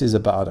 So this is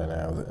about, I don't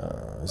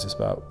know, is this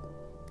about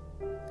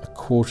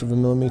 1/4 of a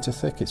millimetre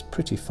thick? It's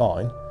pretty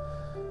fine.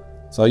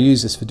 So I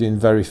use this for doing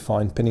very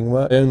fine pinning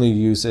work. I only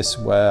use this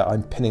where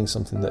I'm pinning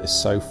something that is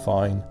so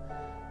fine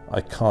I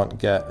can't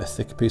get a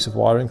thicker piece of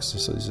wiring because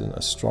this isn't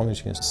as strong. As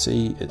you can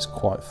see, it's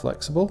quite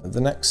flexible.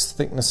 The next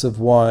thickness of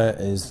wire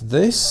is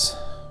this,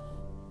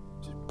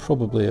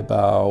 probably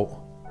about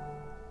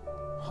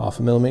 1/2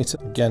 a millimetre.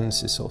 Again,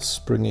 this is sort of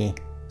springy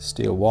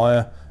steel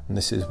wire, and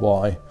this is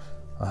why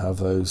I have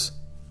those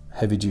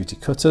heavy duty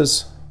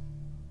cutters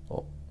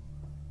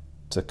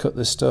to cut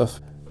this stuff.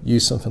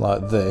 Use something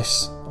like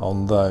this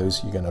on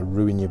those, you're going to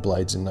ruin your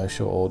blades in no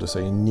short order, so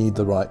you need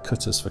the right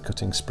cutters for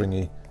cutting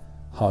springy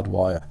hard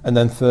wire. And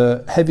then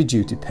for heavy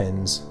duty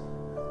pins,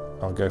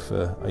 I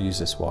use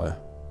this wire,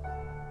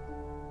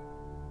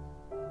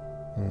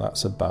 and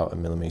that's about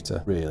 1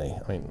 millimetre. Really,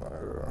 I mean,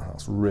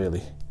 that's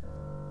really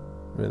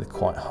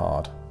quite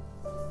hard.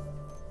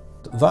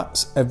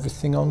 That's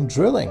everything on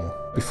drilling.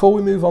 Before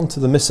we move on to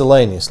the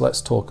miscellaneous,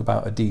 let's talk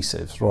about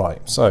adhesives. Right,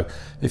 so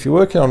if you're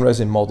working on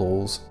resin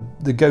models,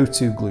 the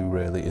go-to glue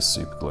really is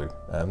super glue,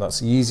 and that's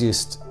the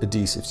easiest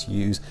adhesive to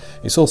use.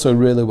 It's also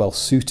really well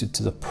suited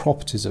to the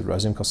properties of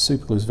resin because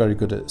super glue is very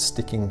good at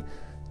sticking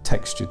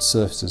textured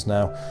surfaces.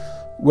 Now,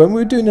 when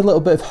we were doing a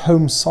little bit of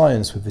home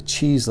science with the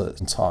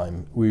cheeselet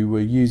time,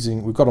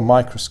 we've got a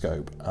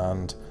microscope,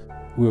 and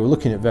we were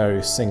looking at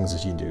various things,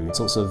 as you do,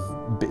 sorts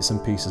of bits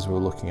and pieces we were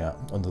looking at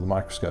under the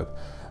microscope.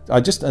 And I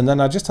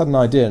just had an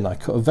idea, and I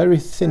cut a very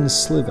thin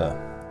sliver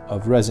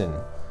of resin,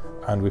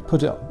 and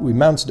we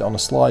mounted it on a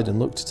slide and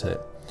looked at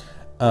it.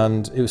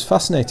 And it was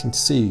fascinating to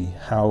see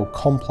how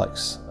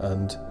complex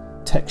and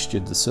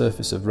textured the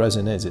surface of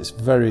resin is. It's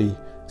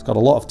got a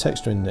lot of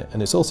texture in it,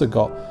 and it's also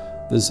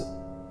there's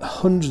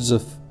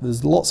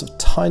lots of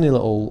tiny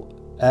little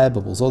air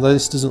bubbles, although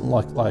this doesn't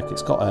look like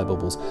it's got air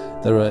bubbles.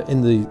 There are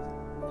in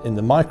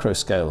the micro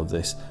scale of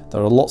this,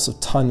 there are lots of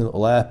tiny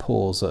little air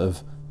pores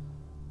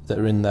that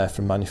are in there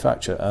from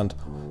manufacture, and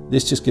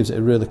this just gives it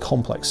a really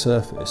complex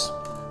surface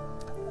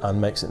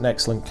and makes it an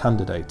excellent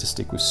candidate to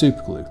stick with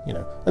super glue,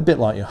 a bit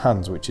like your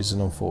hands, which is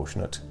an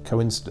unfortunate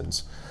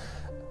coincidence.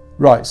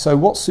 Right, so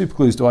what super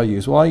glues do I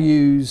use? Well, I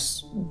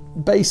use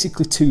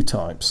basically 2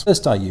 types.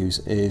 First I use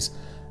is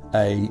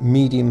a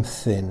medium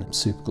thin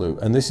super glue,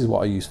 and this is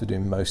what I use for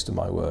doing most of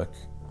my work.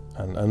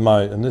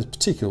 And this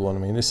particular one, I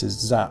mean, this is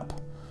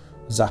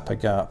Zappa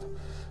Gap.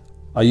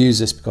 I use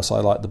this because I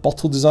like the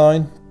bottle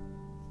design.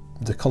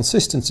 The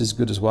consistency is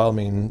good as well. I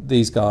mean,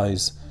 these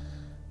guys,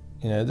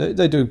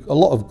 they do a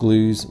lot of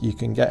glues. You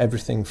can get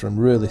everything from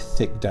really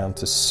thick down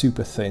to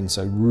super thin,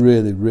 so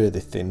really,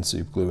 really thin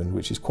super glue,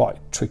 which is quite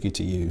tricky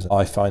to use.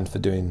 I find for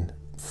doing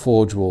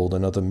forge walled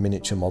and other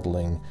miniature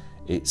modelling,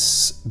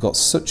 it's got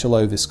such a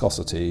low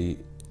viscosity,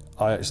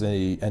 I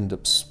actually end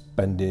up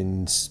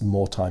spending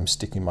more time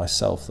sticking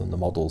myself than the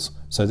models.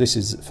 So this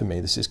is, for me,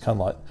 this is kind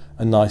of like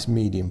a nice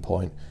medium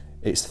point.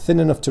 It's thin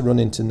enough to run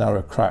into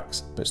narrow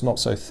cracks, but it's not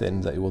so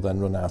thin that it will then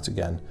run out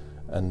again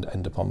and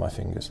end up on my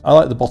fingers. I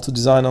like the bottle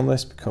design on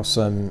this because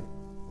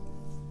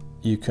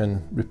you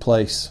can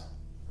replace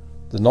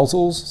the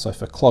nozzles, so if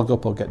they clog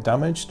up or get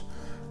damaged,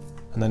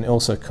 and then it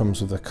also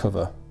comes with a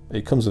cover.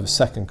 It comes with a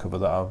second cover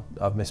that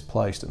I've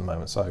misplaced at the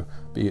moment,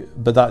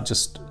 but that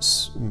just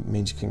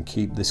means you can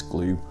keep this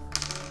glue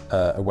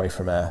away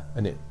from air,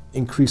 and it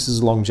increases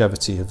the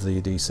longevity of the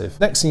adhesive.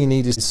 Next thing you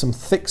need is some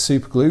thick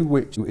super glue,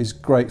 which is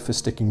great for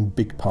sticking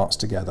big parts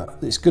together.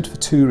 It's good for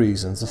two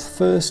reasons. The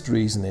first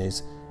reason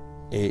is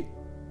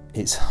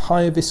its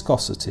higher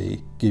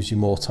viscosity gives you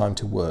more time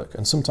to work,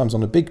 and sometimes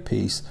on a big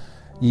piece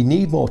you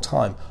need more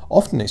time.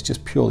 Often it's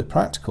just purely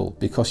practical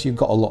because you've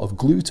got a lot of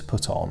glue to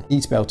put on. You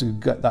need to be able to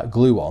get that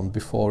glue on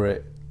before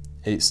it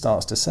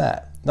starts to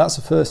set. That's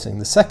the first thing.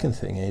 The second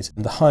thing is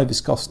the high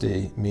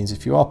viscosity means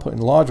if you are putting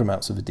large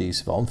amounts of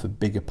adhesive on for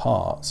bigger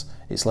parts,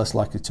 it's less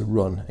likely to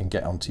run and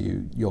get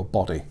onto your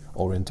body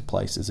or into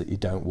places that you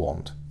don't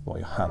want, or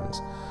your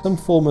hands. Some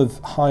form of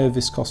higher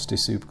viscosity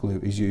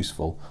superglue is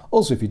useful.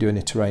 Also, if you're doing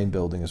a terrain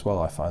building as well,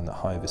 I find that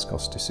high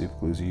viscosity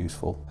superglues are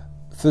useful.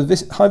 For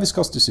this high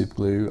viscosity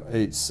superglue,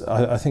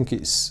 I think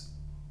it's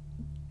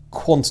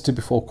quantity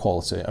before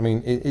quality. I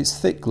mean, it's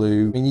thick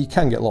glue. I mean, you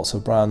can get lots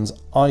of brands.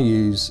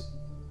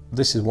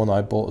 This is one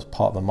I bought as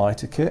part of the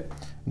mitre kit.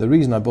 The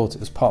reason I bought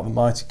it as part of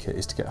the mitre kit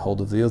is to get hold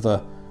of the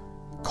other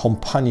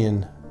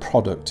companion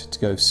product to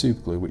go with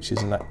superglue, which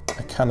is a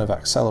can of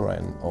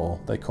accelerant, or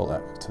they call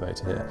it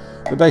activator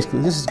here. But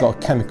basically this has got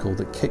a chemical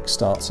that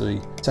kickstarts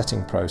the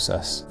setting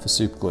process for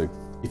superglue.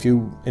 If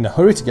you're in a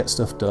hurry to get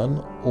stuff done,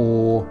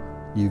 or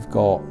you've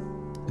got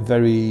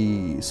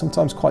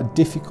sometimes quite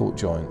difficult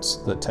joints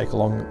that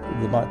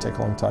might take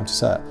a long time to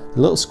set, a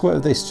little squirt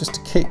of this just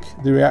to kick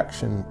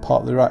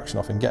part of the reaction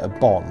off and get a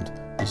bond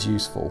is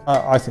useful.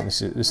 I think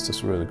this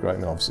is really great. I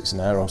mean, obviously it's an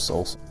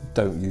aerosol, so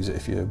don't use it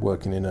if you're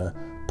working in a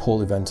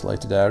poorly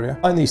ventilated area.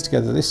 Buying these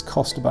together, this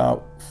cost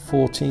about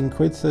 13,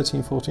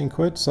 14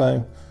 quid,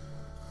 so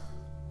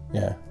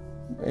yeah,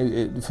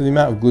 for the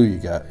amount of glue you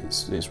get,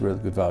 it's really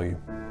good value.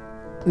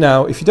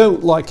 Now, if you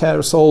don't like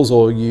aerosols,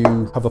 or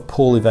you have a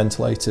poorly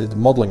ventilated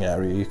modelling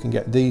area, you can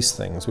get these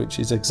things, which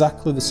is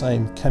exactly the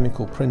same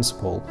chemical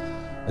principle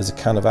as a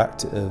can of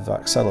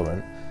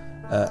accelerant,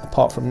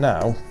 apart from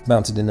now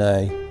mounted in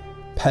a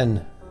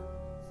pen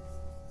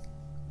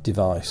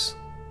device.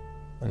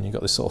 And you've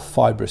got this sort of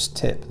fibrous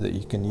tip that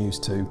you can use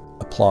to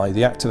apply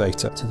the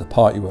activator to the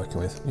part you're working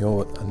with.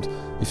 And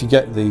if you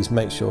get these,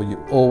 make sure you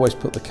always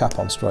put the cap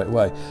on straight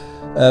away.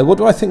 What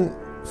do I think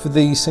for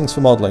these things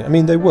for modelling? I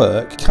mean, they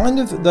work.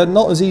 They're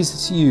not as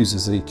easy to use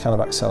as the kind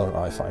of accelerant,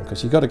 I find,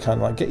 because you've got to kind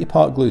of like get your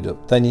part glued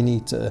up. Then you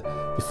need to,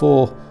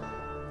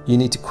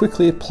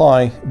 quickly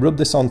rub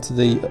this onto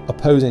the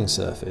opposing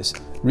surface,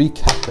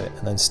 recap it,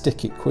 and then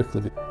stick it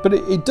quickly. But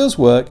it does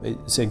work.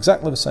 It's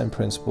exactly the same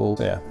principle.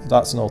 So yeah,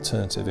 that's an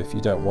alternative if you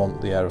don't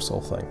want the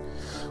aerosol thing.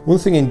 One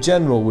thing in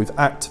general with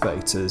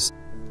activators,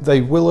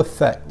 they will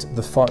affect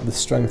the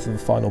strength of the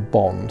final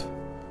bond,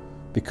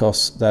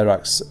 because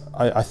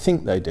I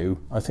think they do.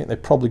 I think they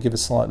probably give a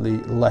slightly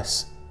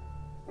less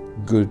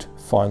good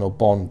final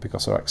bond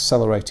because they're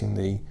accelerating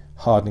the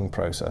hardening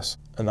process,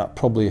 and that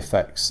probably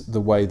affects the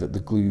way that the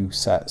glue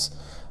sets.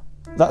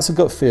 That's a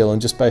gut feel,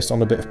 and just based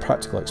on a bit of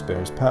practical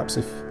experience. Perhaps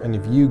if any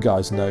of you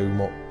guys know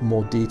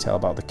more detail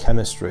about the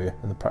chemistry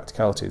and the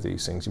practicality of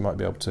these things, you might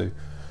be able to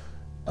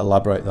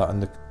elaborate that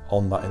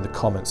on that in the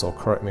comments, or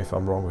correct me if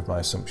I'm wrong with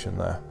my assumption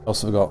there.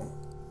 Also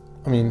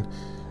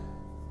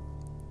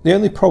the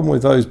only problem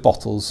with those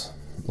bottles,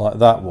 like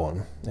that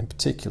one in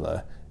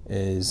particular,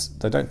 is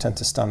they don't tend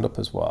to stand up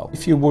as well.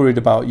 If you're worried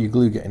about your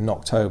glue getting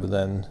knocked over,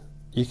 then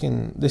you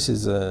can. This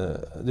is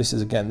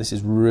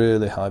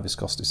really high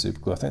viscosity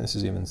super glue. I think this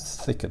is even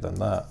thicker than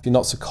that. If you're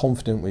not so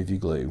confident with your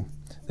glue,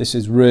 this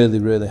is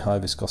really high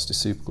viscosity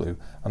super glue.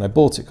 And I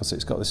bought it because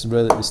it's got this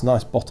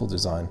nice bottle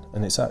design,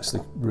 and it's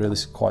actually really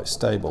quite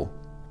stable.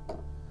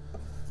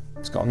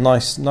 It's got a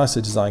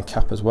nicely designed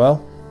cap as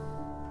well.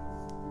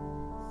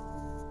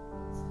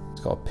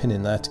 Got a pin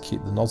in there to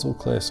keep the nozzle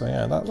clear, so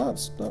yeah,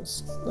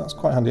 that's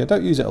quite handy. I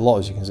don't use it a lot,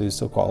 as you can see. There's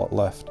still quite a lot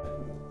left.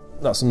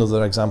 That's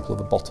another example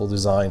of a bottle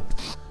design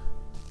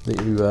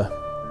that you,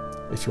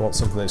 if you want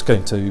something that's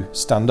going to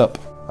stand up.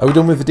 Are we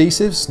done with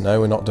adhesives? No,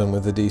 we're not done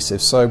with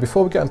adhesives. So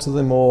before we get into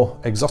the more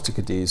exotic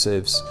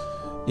adhesives,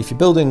 if you're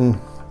building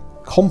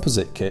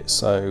composite kits,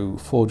 so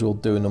Forge will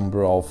do a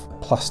number of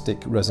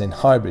plastic resin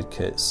hybrid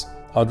kits,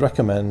 I'd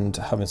recommend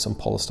having some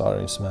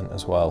polystyrene cement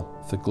as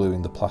well for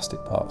gluing the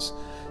plastic parts.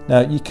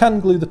 Now, you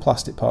can glue the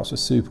plastic parts with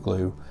super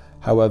glue,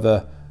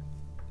 however,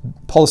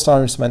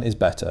 polystyrene cement is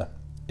better.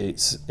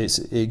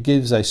 It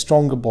gives a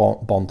stronger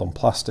bond on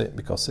plastic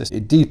because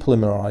it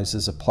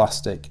depolymerizes a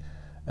plastic,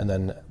 and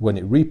then when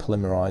it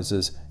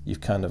repolymerizes,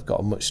 you've kind of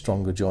got a much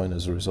stronger join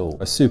as a result.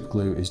 A super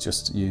glue is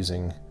just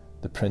using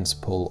the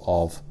principle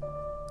of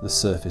the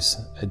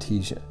surface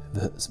adhesion,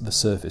 the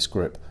surface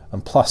grip,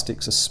 and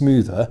plastics are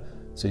smoother,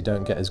 so you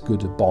don't get as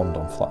good a bond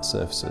on flat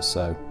surfaces.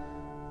 So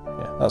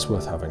yeah, that's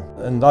worth having.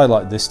 And I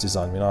like this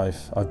design. I mean,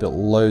 I've built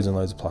loads and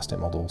loads of plastic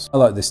models. I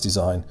like this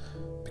design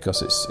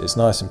because it's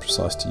nice and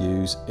precise to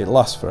use. It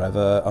lasts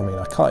forever. I mean,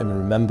 I can't even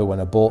remember when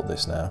I bought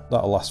this now.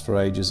 That'll last for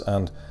ages,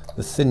 and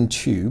the thin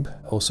tube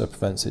also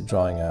prevents it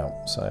drying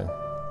out, so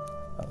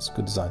that's a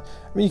good design.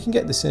 I mean, you can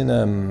get this in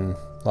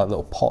like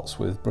little pots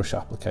with brush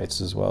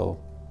applicators as well.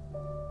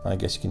 I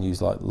guess you can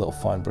use like little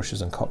fine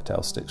brushes and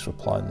cocktail sticks for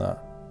applying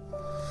that.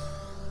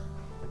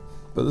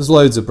 but there's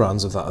loads of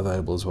brands of that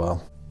available as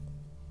well.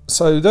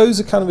 So those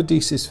are kind of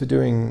adhesives for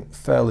doing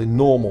fairly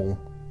normal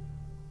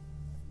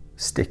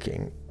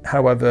sticking.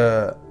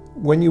 However,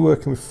 when you're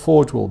working with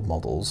Forge World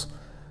models,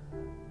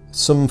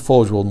 some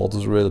Forge World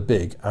models are really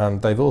big,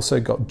 and they've also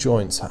got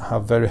joints that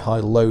have very high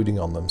loading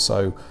on them.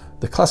 So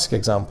the classic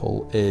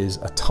example is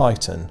a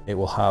Titan. It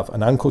will have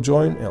an ankle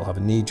joint, it'll have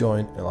a knee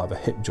joint, it'll have a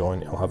hip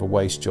joint, it'll have a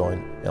waist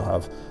joint, it'll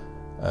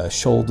have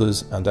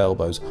shoulders and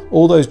elbows.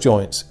 All those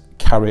joints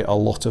carry a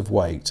lot of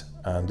weight,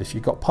 and if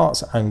you've got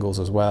parts at angles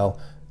as well,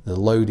 the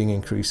loading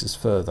increases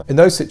further. In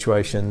those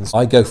situations,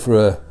 I go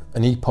for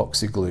an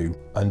epoxy glue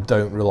and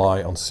don't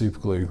rely on super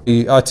glue.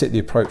 I take the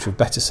approach of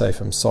better safe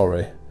than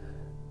sorry.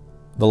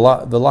 The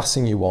last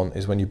thing you want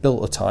is when you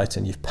built a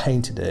Titan, you've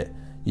painted it,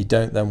 you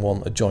don't then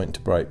want a joint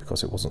to break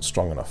because it wasn't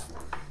strong enough.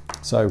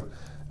 So,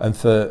 and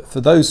for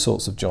those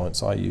sorts of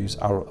joints, I use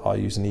an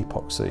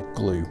epoxy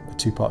glue, a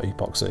 2-part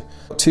epoxy.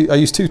 I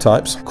use 2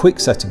 types, quick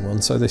setting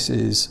one, so this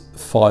is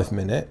 5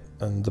 minute,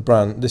 and the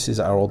brand, this is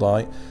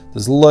Araldite.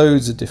 There's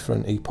loads of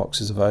different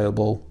epoxies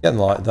available. Get them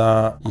like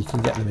that, you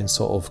can get them in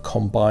sort of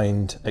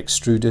combined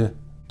extruder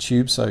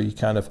tubes, so you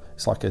kind of,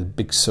 it's like a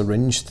big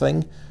syringe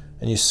thing,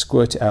 and you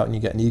squirt it out and you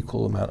get an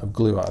equal amount of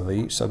glue out of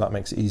each, so that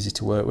makes it easy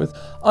to work with.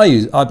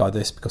 I buy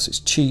this because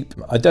it's cheap.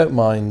 I don't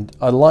mind,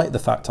 I like the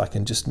fact I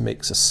can just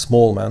mix a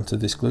small amount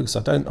of this glue because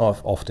I don't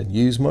often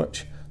use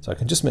much, so I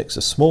can just mix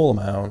a small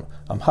amount.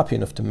 I'm happy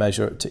enough to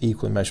measure it, to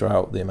equally measure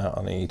out the amount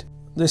I need.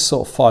 This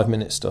sort of 5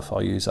 minute stuff,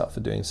 I'll use that for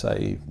doing,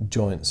 say,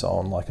 joints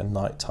on like a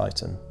Night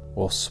Titan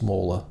or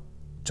smaller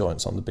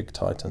joints on the big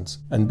Titans.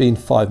 And being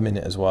 5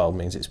 minute as well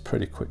means it's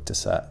pretty quick to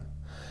set.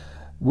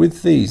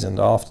 With these, and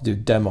I'll have to do a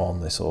demo on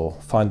this or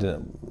find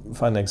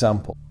an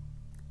example.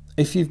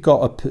 If you've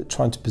got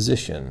trying to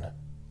position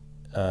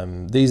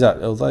these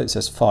out, although it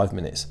says 5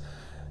 minutes,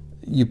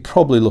 you're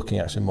probably looking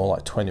actually more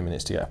like 20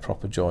 minutes to get a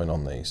proper join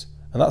on these,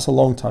 and that's a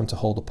long time to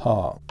hold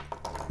apart.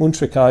 One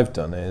trick I've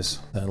done is,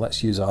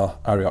 let's use our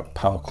Arioc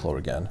Power Claw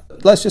again.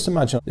 Let's just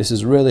imagine this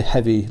is a really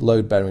heavy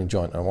load-bearing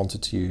joint and I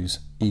wanted to use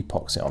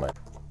epoxy on it.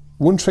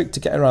 One trick to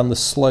get around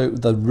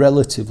the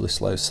relatively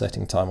slow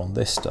setting time on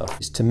this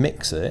stuff is to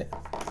mix it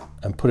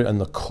and put it on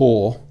the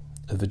core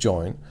of the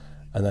joint,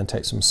 and then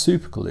take some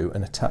super glue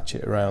and attach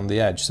it around the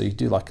edge. So you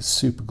do like a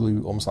super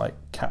glue, almost like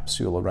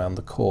capsule around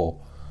the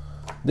core.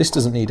 This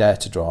doesn't need air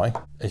to dry.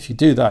 If you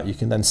do that, you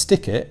can then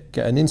stick it,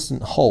 get an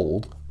instant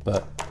hold,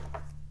 but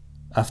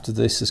after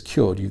this is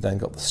cured, you've then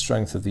got the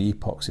strength of the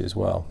epoxy as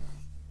well.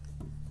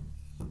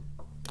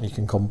 You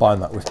can combine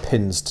that with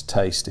pins to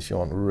taste if you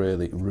want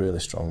really, really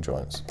strong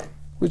joints,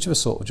 which are the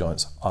sort of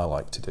joints I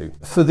like to do.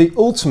 For the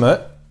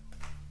ultimate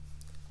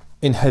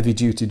in heavy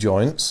duty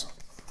joints,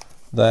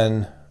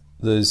 then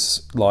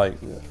there's like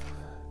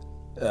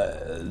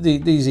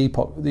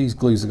these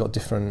glues have got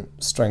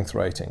different strength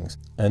ratings,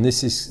 and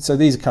these are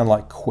kind of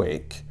like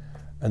quick,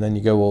 and then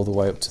you go all the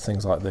way up to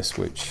things like this,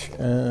 which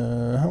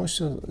how much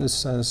this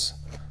says.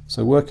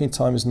 So working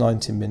time is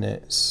 90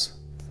 minutes,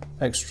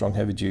 extra strong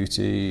heavy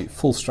duty,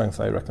 full strength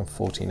they reckon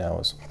 14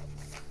 hours.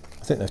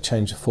 I think they've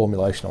changed the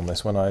formulation on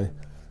this. When I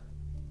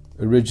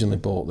originally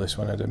bought this,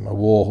 when I did my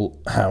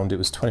Warhound, it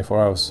was 24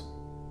 hours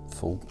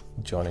full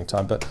joining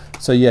time. But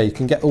so yeah, you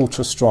can get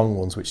ultra strong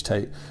ones which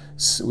take,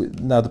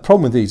 now the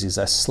problem with these is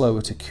they're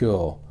slower to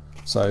cure.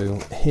 So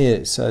here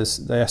it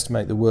says they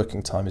estimate the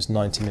working time is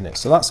 90 minutes,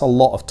 so that's a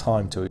lot of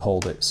time to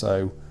hold it.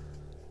 So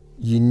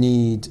you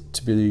need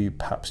to be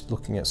perhaps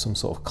looking at some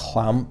sort of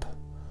clamp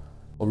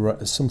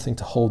or something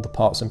to hold the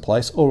parts in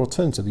place, or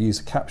alternatively use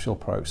a capsule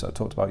approach that I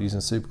talked about using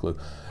super glue.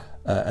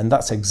 And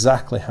that's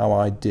exactly how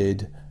I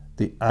did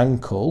the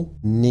ankle,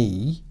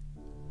 knee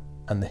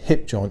and the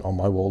hip joint on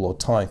my Warlord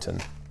Titan.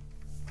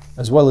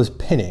 As well as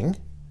pinning,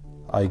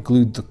 I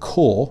glued the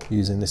core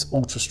using this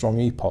ultra strong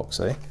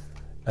epoxy,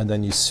 and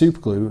then use super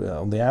glue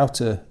on the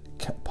outer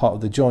part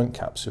of the joint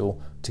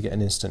capsule to get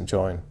an instant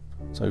join.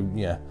 So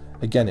yeah,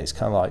 again, it's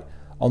kind of like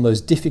on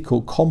those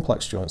difficult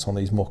complex joints on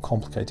these more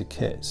complicated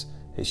kits,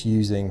 it's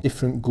using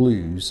different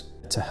glues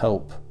to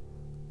help,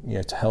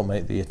 to help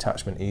make the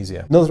attachment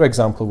easier. Another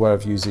example where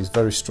I've used these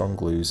very strong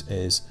glues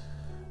is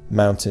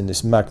mounting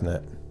this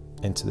magnet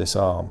into this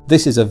arm.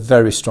 This is a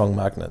very strong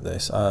magnet,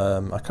 this.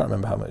 I can't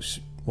remember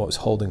what its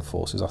holding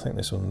force is. I think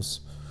this one's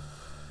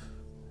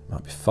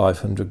might be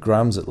 500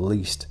 grams at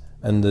least.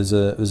 And there's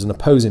an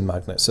opposing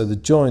magnet, so the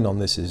join on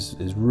this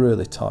is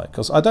really tight,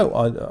 because I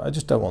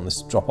just don't want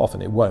this to drop off,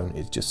 and it won't.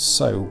 It's just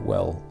so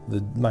well,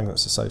 the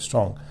magnets are so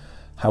strong.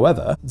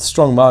 However, the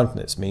strong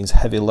magnets means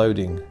heavy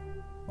loading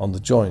on the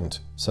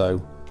joint,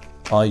 so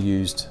I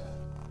used,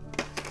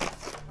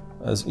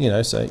 as you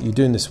know, so you're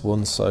doing this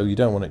once, so you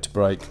don't want it to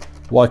break.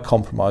 Why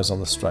compromise on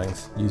the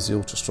strength? Use the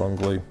ultra strong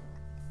glue,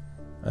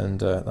 and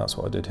that's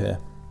what I did here.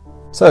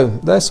 So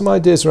there's some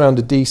ideas around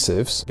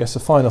adhesives. I guess the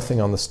final thing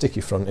on the sticky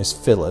front is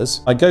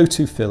fillers. My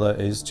go-to filler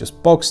is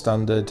just bog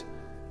standard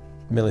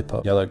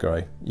Milliput yellow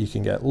grey. You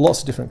can get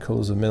lots of different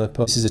colours of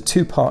Milliput. This is a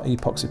 2-part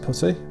epoxy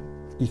putty.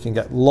 You can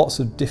get lots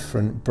of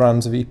different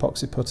brands of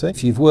epoxy putty.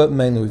 If you've worked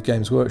mainly with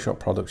Games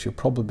Workshop products, you'll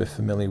probably be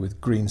familiar with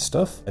green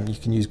stuff, and you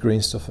can use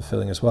green stuff for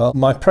filling as well.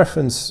 My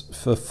preference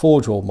for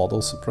forge wall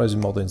models, for resin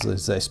models,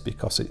 is this,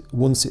 because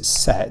once it's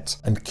set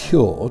and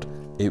cured,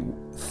 it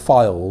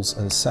files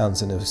and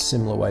sands in a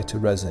similar way to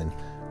resin,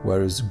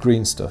 whereas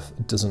green stuff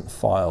doesn't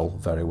file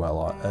very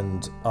well,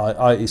 and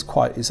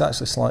it's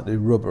actually slightly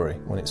rubbery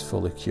when it's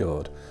fully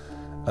cured.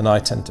 And I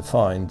tend to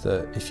find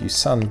that if you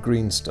sand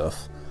green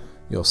stuff,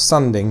 your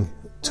sanding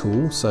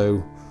tool,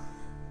 so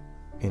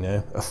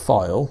a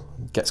file,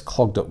 gets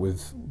clogged up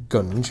with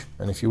gunge,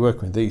 and if you're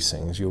working with these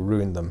things, you'll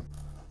ruin them.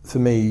 For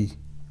me,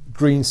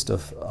 green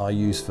stuff I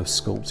use for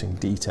sculpting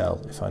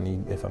detail if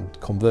I'm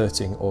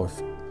converting, or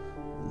if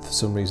for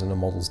some reason a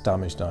model's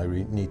damaged and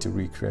I need to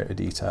recreate a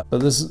detail. But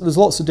there's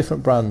lots of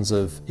different brands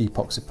of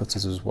epoxy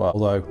putters as well,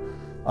 although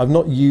I've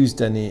not used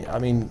any.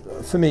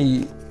 For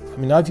me,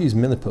 I've used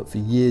Milliput for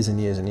years and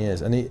years and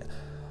years, and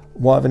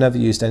why have I never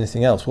used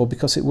anything else? Well,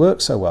 because it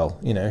works so well.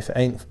 If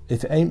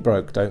it ain't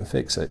broke, don't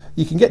fix it.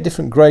 You can get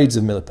different grades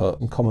of Milliput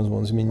and common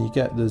ones.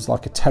 There's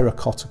like a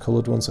terracotta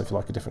coloured one, so if you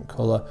like a different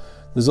colour.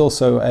 There's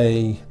also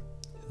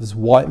there's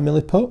white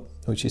Milliput,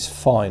 which is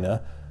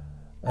finer,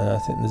 and I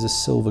think there's a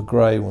silver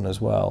grey one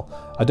as well.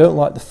 I don't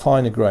like the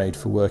finer grade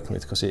for working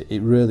with because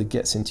it really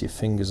gets into your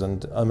fingers,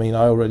 and I'm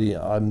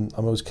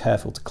always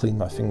careful to clean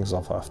my fingers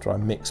off after I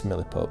mix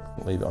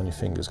Milliput. Leave it on your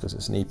fingers because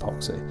it's an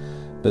epoxy.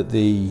 But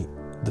the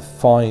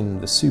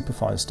super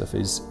fine stuff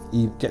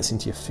gets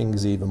into your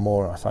fingers even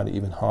more, and I find it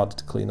even harder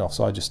to clean off,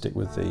 so I just stick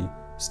with the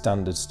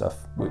standard stuff,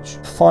 which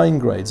fine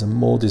grades are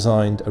more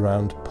designed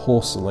around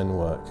porcelain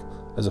work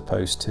as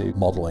opposed to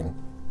modelling,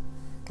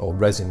 or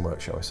resin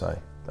work, shall we say,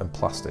 and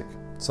plastic.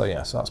 So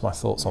yeah, so that's my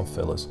thoughts on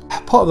fillers.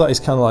 Part of that is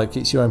kind of like,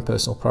 it's your own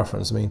personal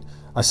preference.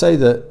 I say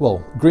that,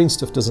 well, green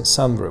stuff doesn't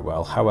sand very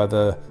well.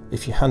 However,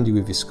 if you're handy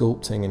with your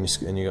sculpting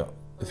and you've got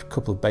a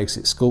couple of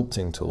basic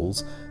sculpting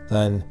tools,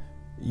 then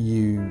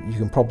you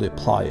can probably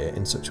apply it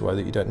in such a way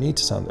that you don't need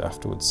to sand it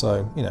afterwards.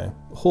 So,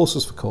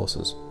 horses for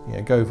courses,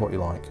 go with what you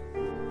like.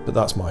 But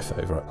that's my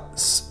favourite.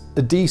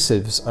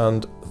 Adhesives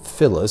and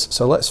fillers.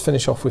 So let's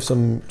finish off with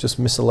some just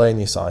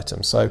miscellaneous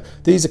items. So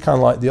these are kind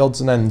of like the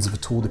odds and ends of a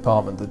tool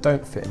department that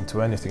don't fit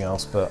into anything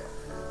else, but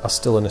are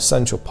still an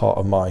essential part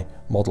of my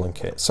modelling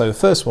kit. So the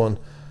first one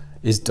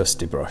is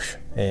Dusty Brush.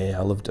 I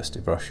love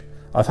Dusty Brush.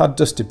 I've had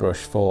Dusty Brush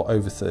for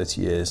over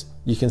 30 years.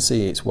 You can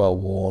see it's well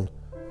worn.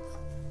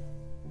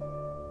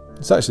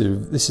 This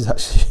is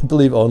actually,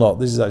 believe it or not,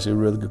 this is actually a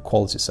really good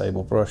quality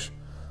sable brush.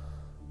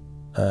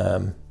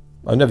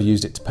 I've never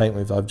used it to paint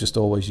with, I've just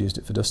always used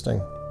it for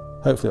dusting.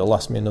 Hopefully it'll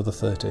last me another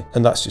 30.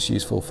 And that's just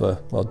useful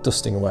for, well,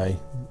 dusting away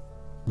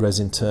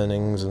resin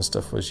turnings and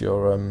stuff as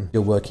you're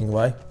working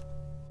away.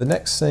 The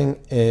next thing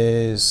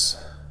is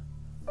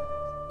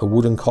a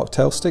wooden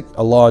cocktail stick,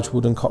 a large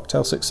wooden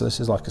cocktail stick. So this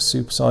is like a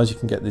super size. You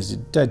can get these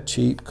dead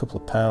cheap, a couple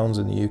of pounds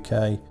in the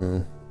UK.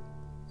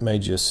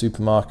 Major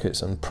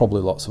supermarkets and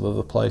probably lots of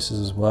other places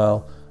as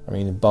well.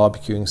 In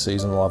barbecuing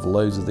season I'll have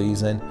loads of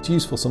these in. It's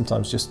useful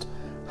sometimes just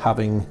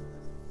having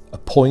a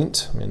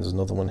point. There's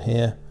another one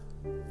here.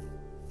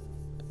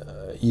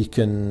 You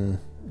can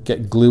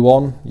get glue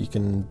on. You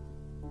can,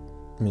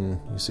 you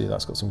see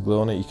that's got some glue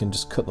on it. You can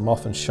just cut them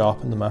off and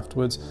sharpen them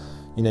afterwards.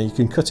 You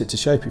can cut it to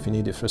shape if you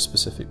need it for a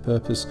specific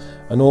purpose.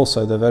 And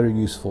also they're very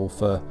useful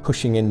for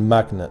pushing in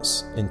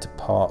magnets into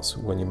parts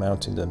when you're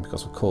mounting them,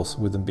 because of course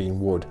with them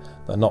being wood,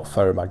 they're not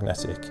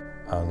ferromagnetic,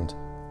 and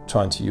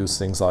trying to use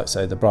things like,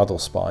 say, the Bradle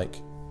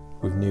spike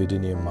with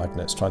neodymium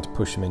magnets, trying to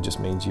push them in just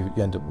means you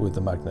end up with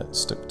the magnet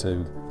stuck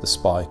to the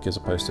spike as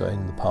opposed to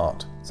in the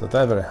part. So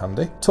they're very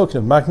handy. Talking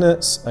of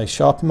magnets, a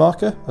Sharpie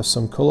marker of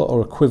some colour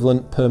or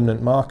equivalent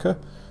permanent marker.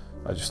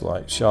 I just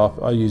like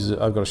Sharpie.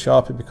 I've got a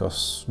Sharpie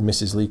because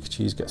Mrs. Leaker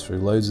Cheese gets through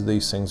loads of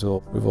these things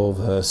with all of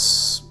her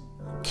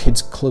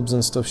kids clubs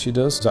and stuff she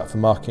does. Is that for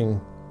marking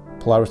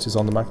polarities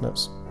on the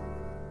magnets?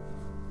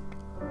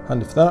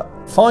 Handy for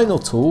that. Final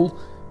tool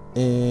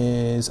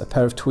is a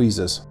pair of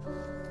tweezers.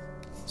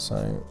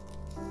 So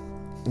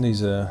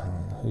these are,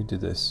 who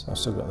did this? I've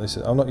still got this.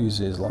 I'm not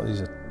using these a lot.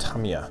 These are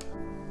Tamiya.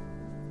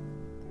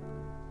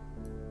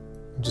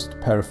 Just a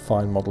pair of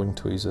fine modelling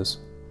tweezers.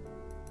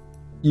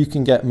 You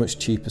can get much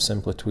cheaper,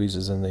 simpler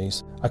tweezers than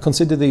these. I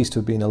consider these to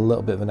have been a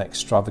little bit of an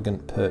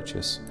extravagant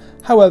purchase.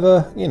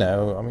 However,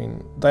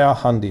 they are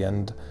handy,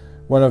 and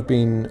when I've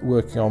been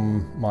working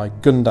on my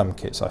Gundam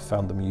kits, I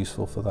found them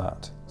useful for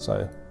that.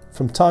 So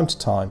from time to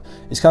time,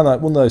 it's kind of like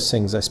one of those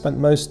things, they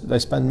spend most of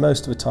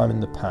the time in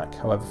the pack.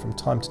 However, from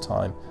time to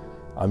time,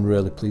 I'm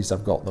really pleased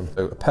I've got them.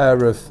 So a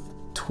pair of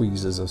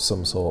tweezers of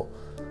some sort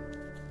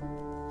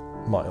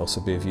might also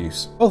be of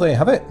use. Well, there you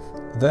have it.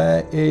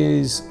 There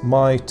is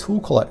my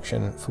tool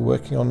collection for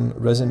working on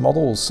resin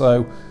models.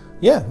 So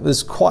yeah,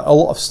 there's quite a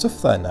lot of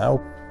stuff there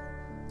now.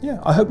 Yeah,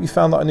 I hope you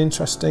found that an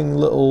interesting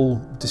little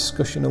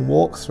discussion and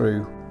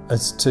walkthrough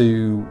as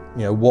to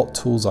what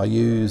tools I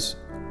use,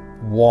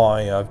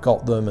 why I've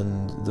got them,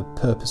 and the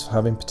purpose for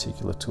having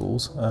particular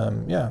tools.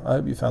 Yeah, I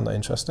hope you found that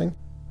interesting.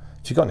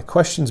 If you've got any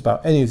questions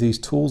about any of these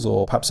tools,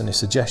 or perhaps any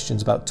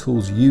suggestions about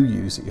tools you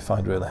use that you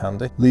find really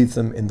handy, leave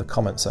them in the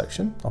comment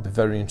section. I'll be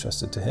very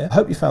interested to hear. I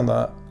hope you found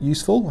that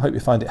useful. I hope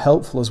you find it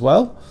helpful as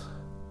well.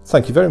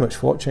 Thank you very much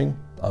for watching.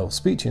 I will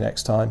speak to you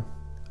next time,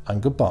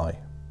 and goodbye.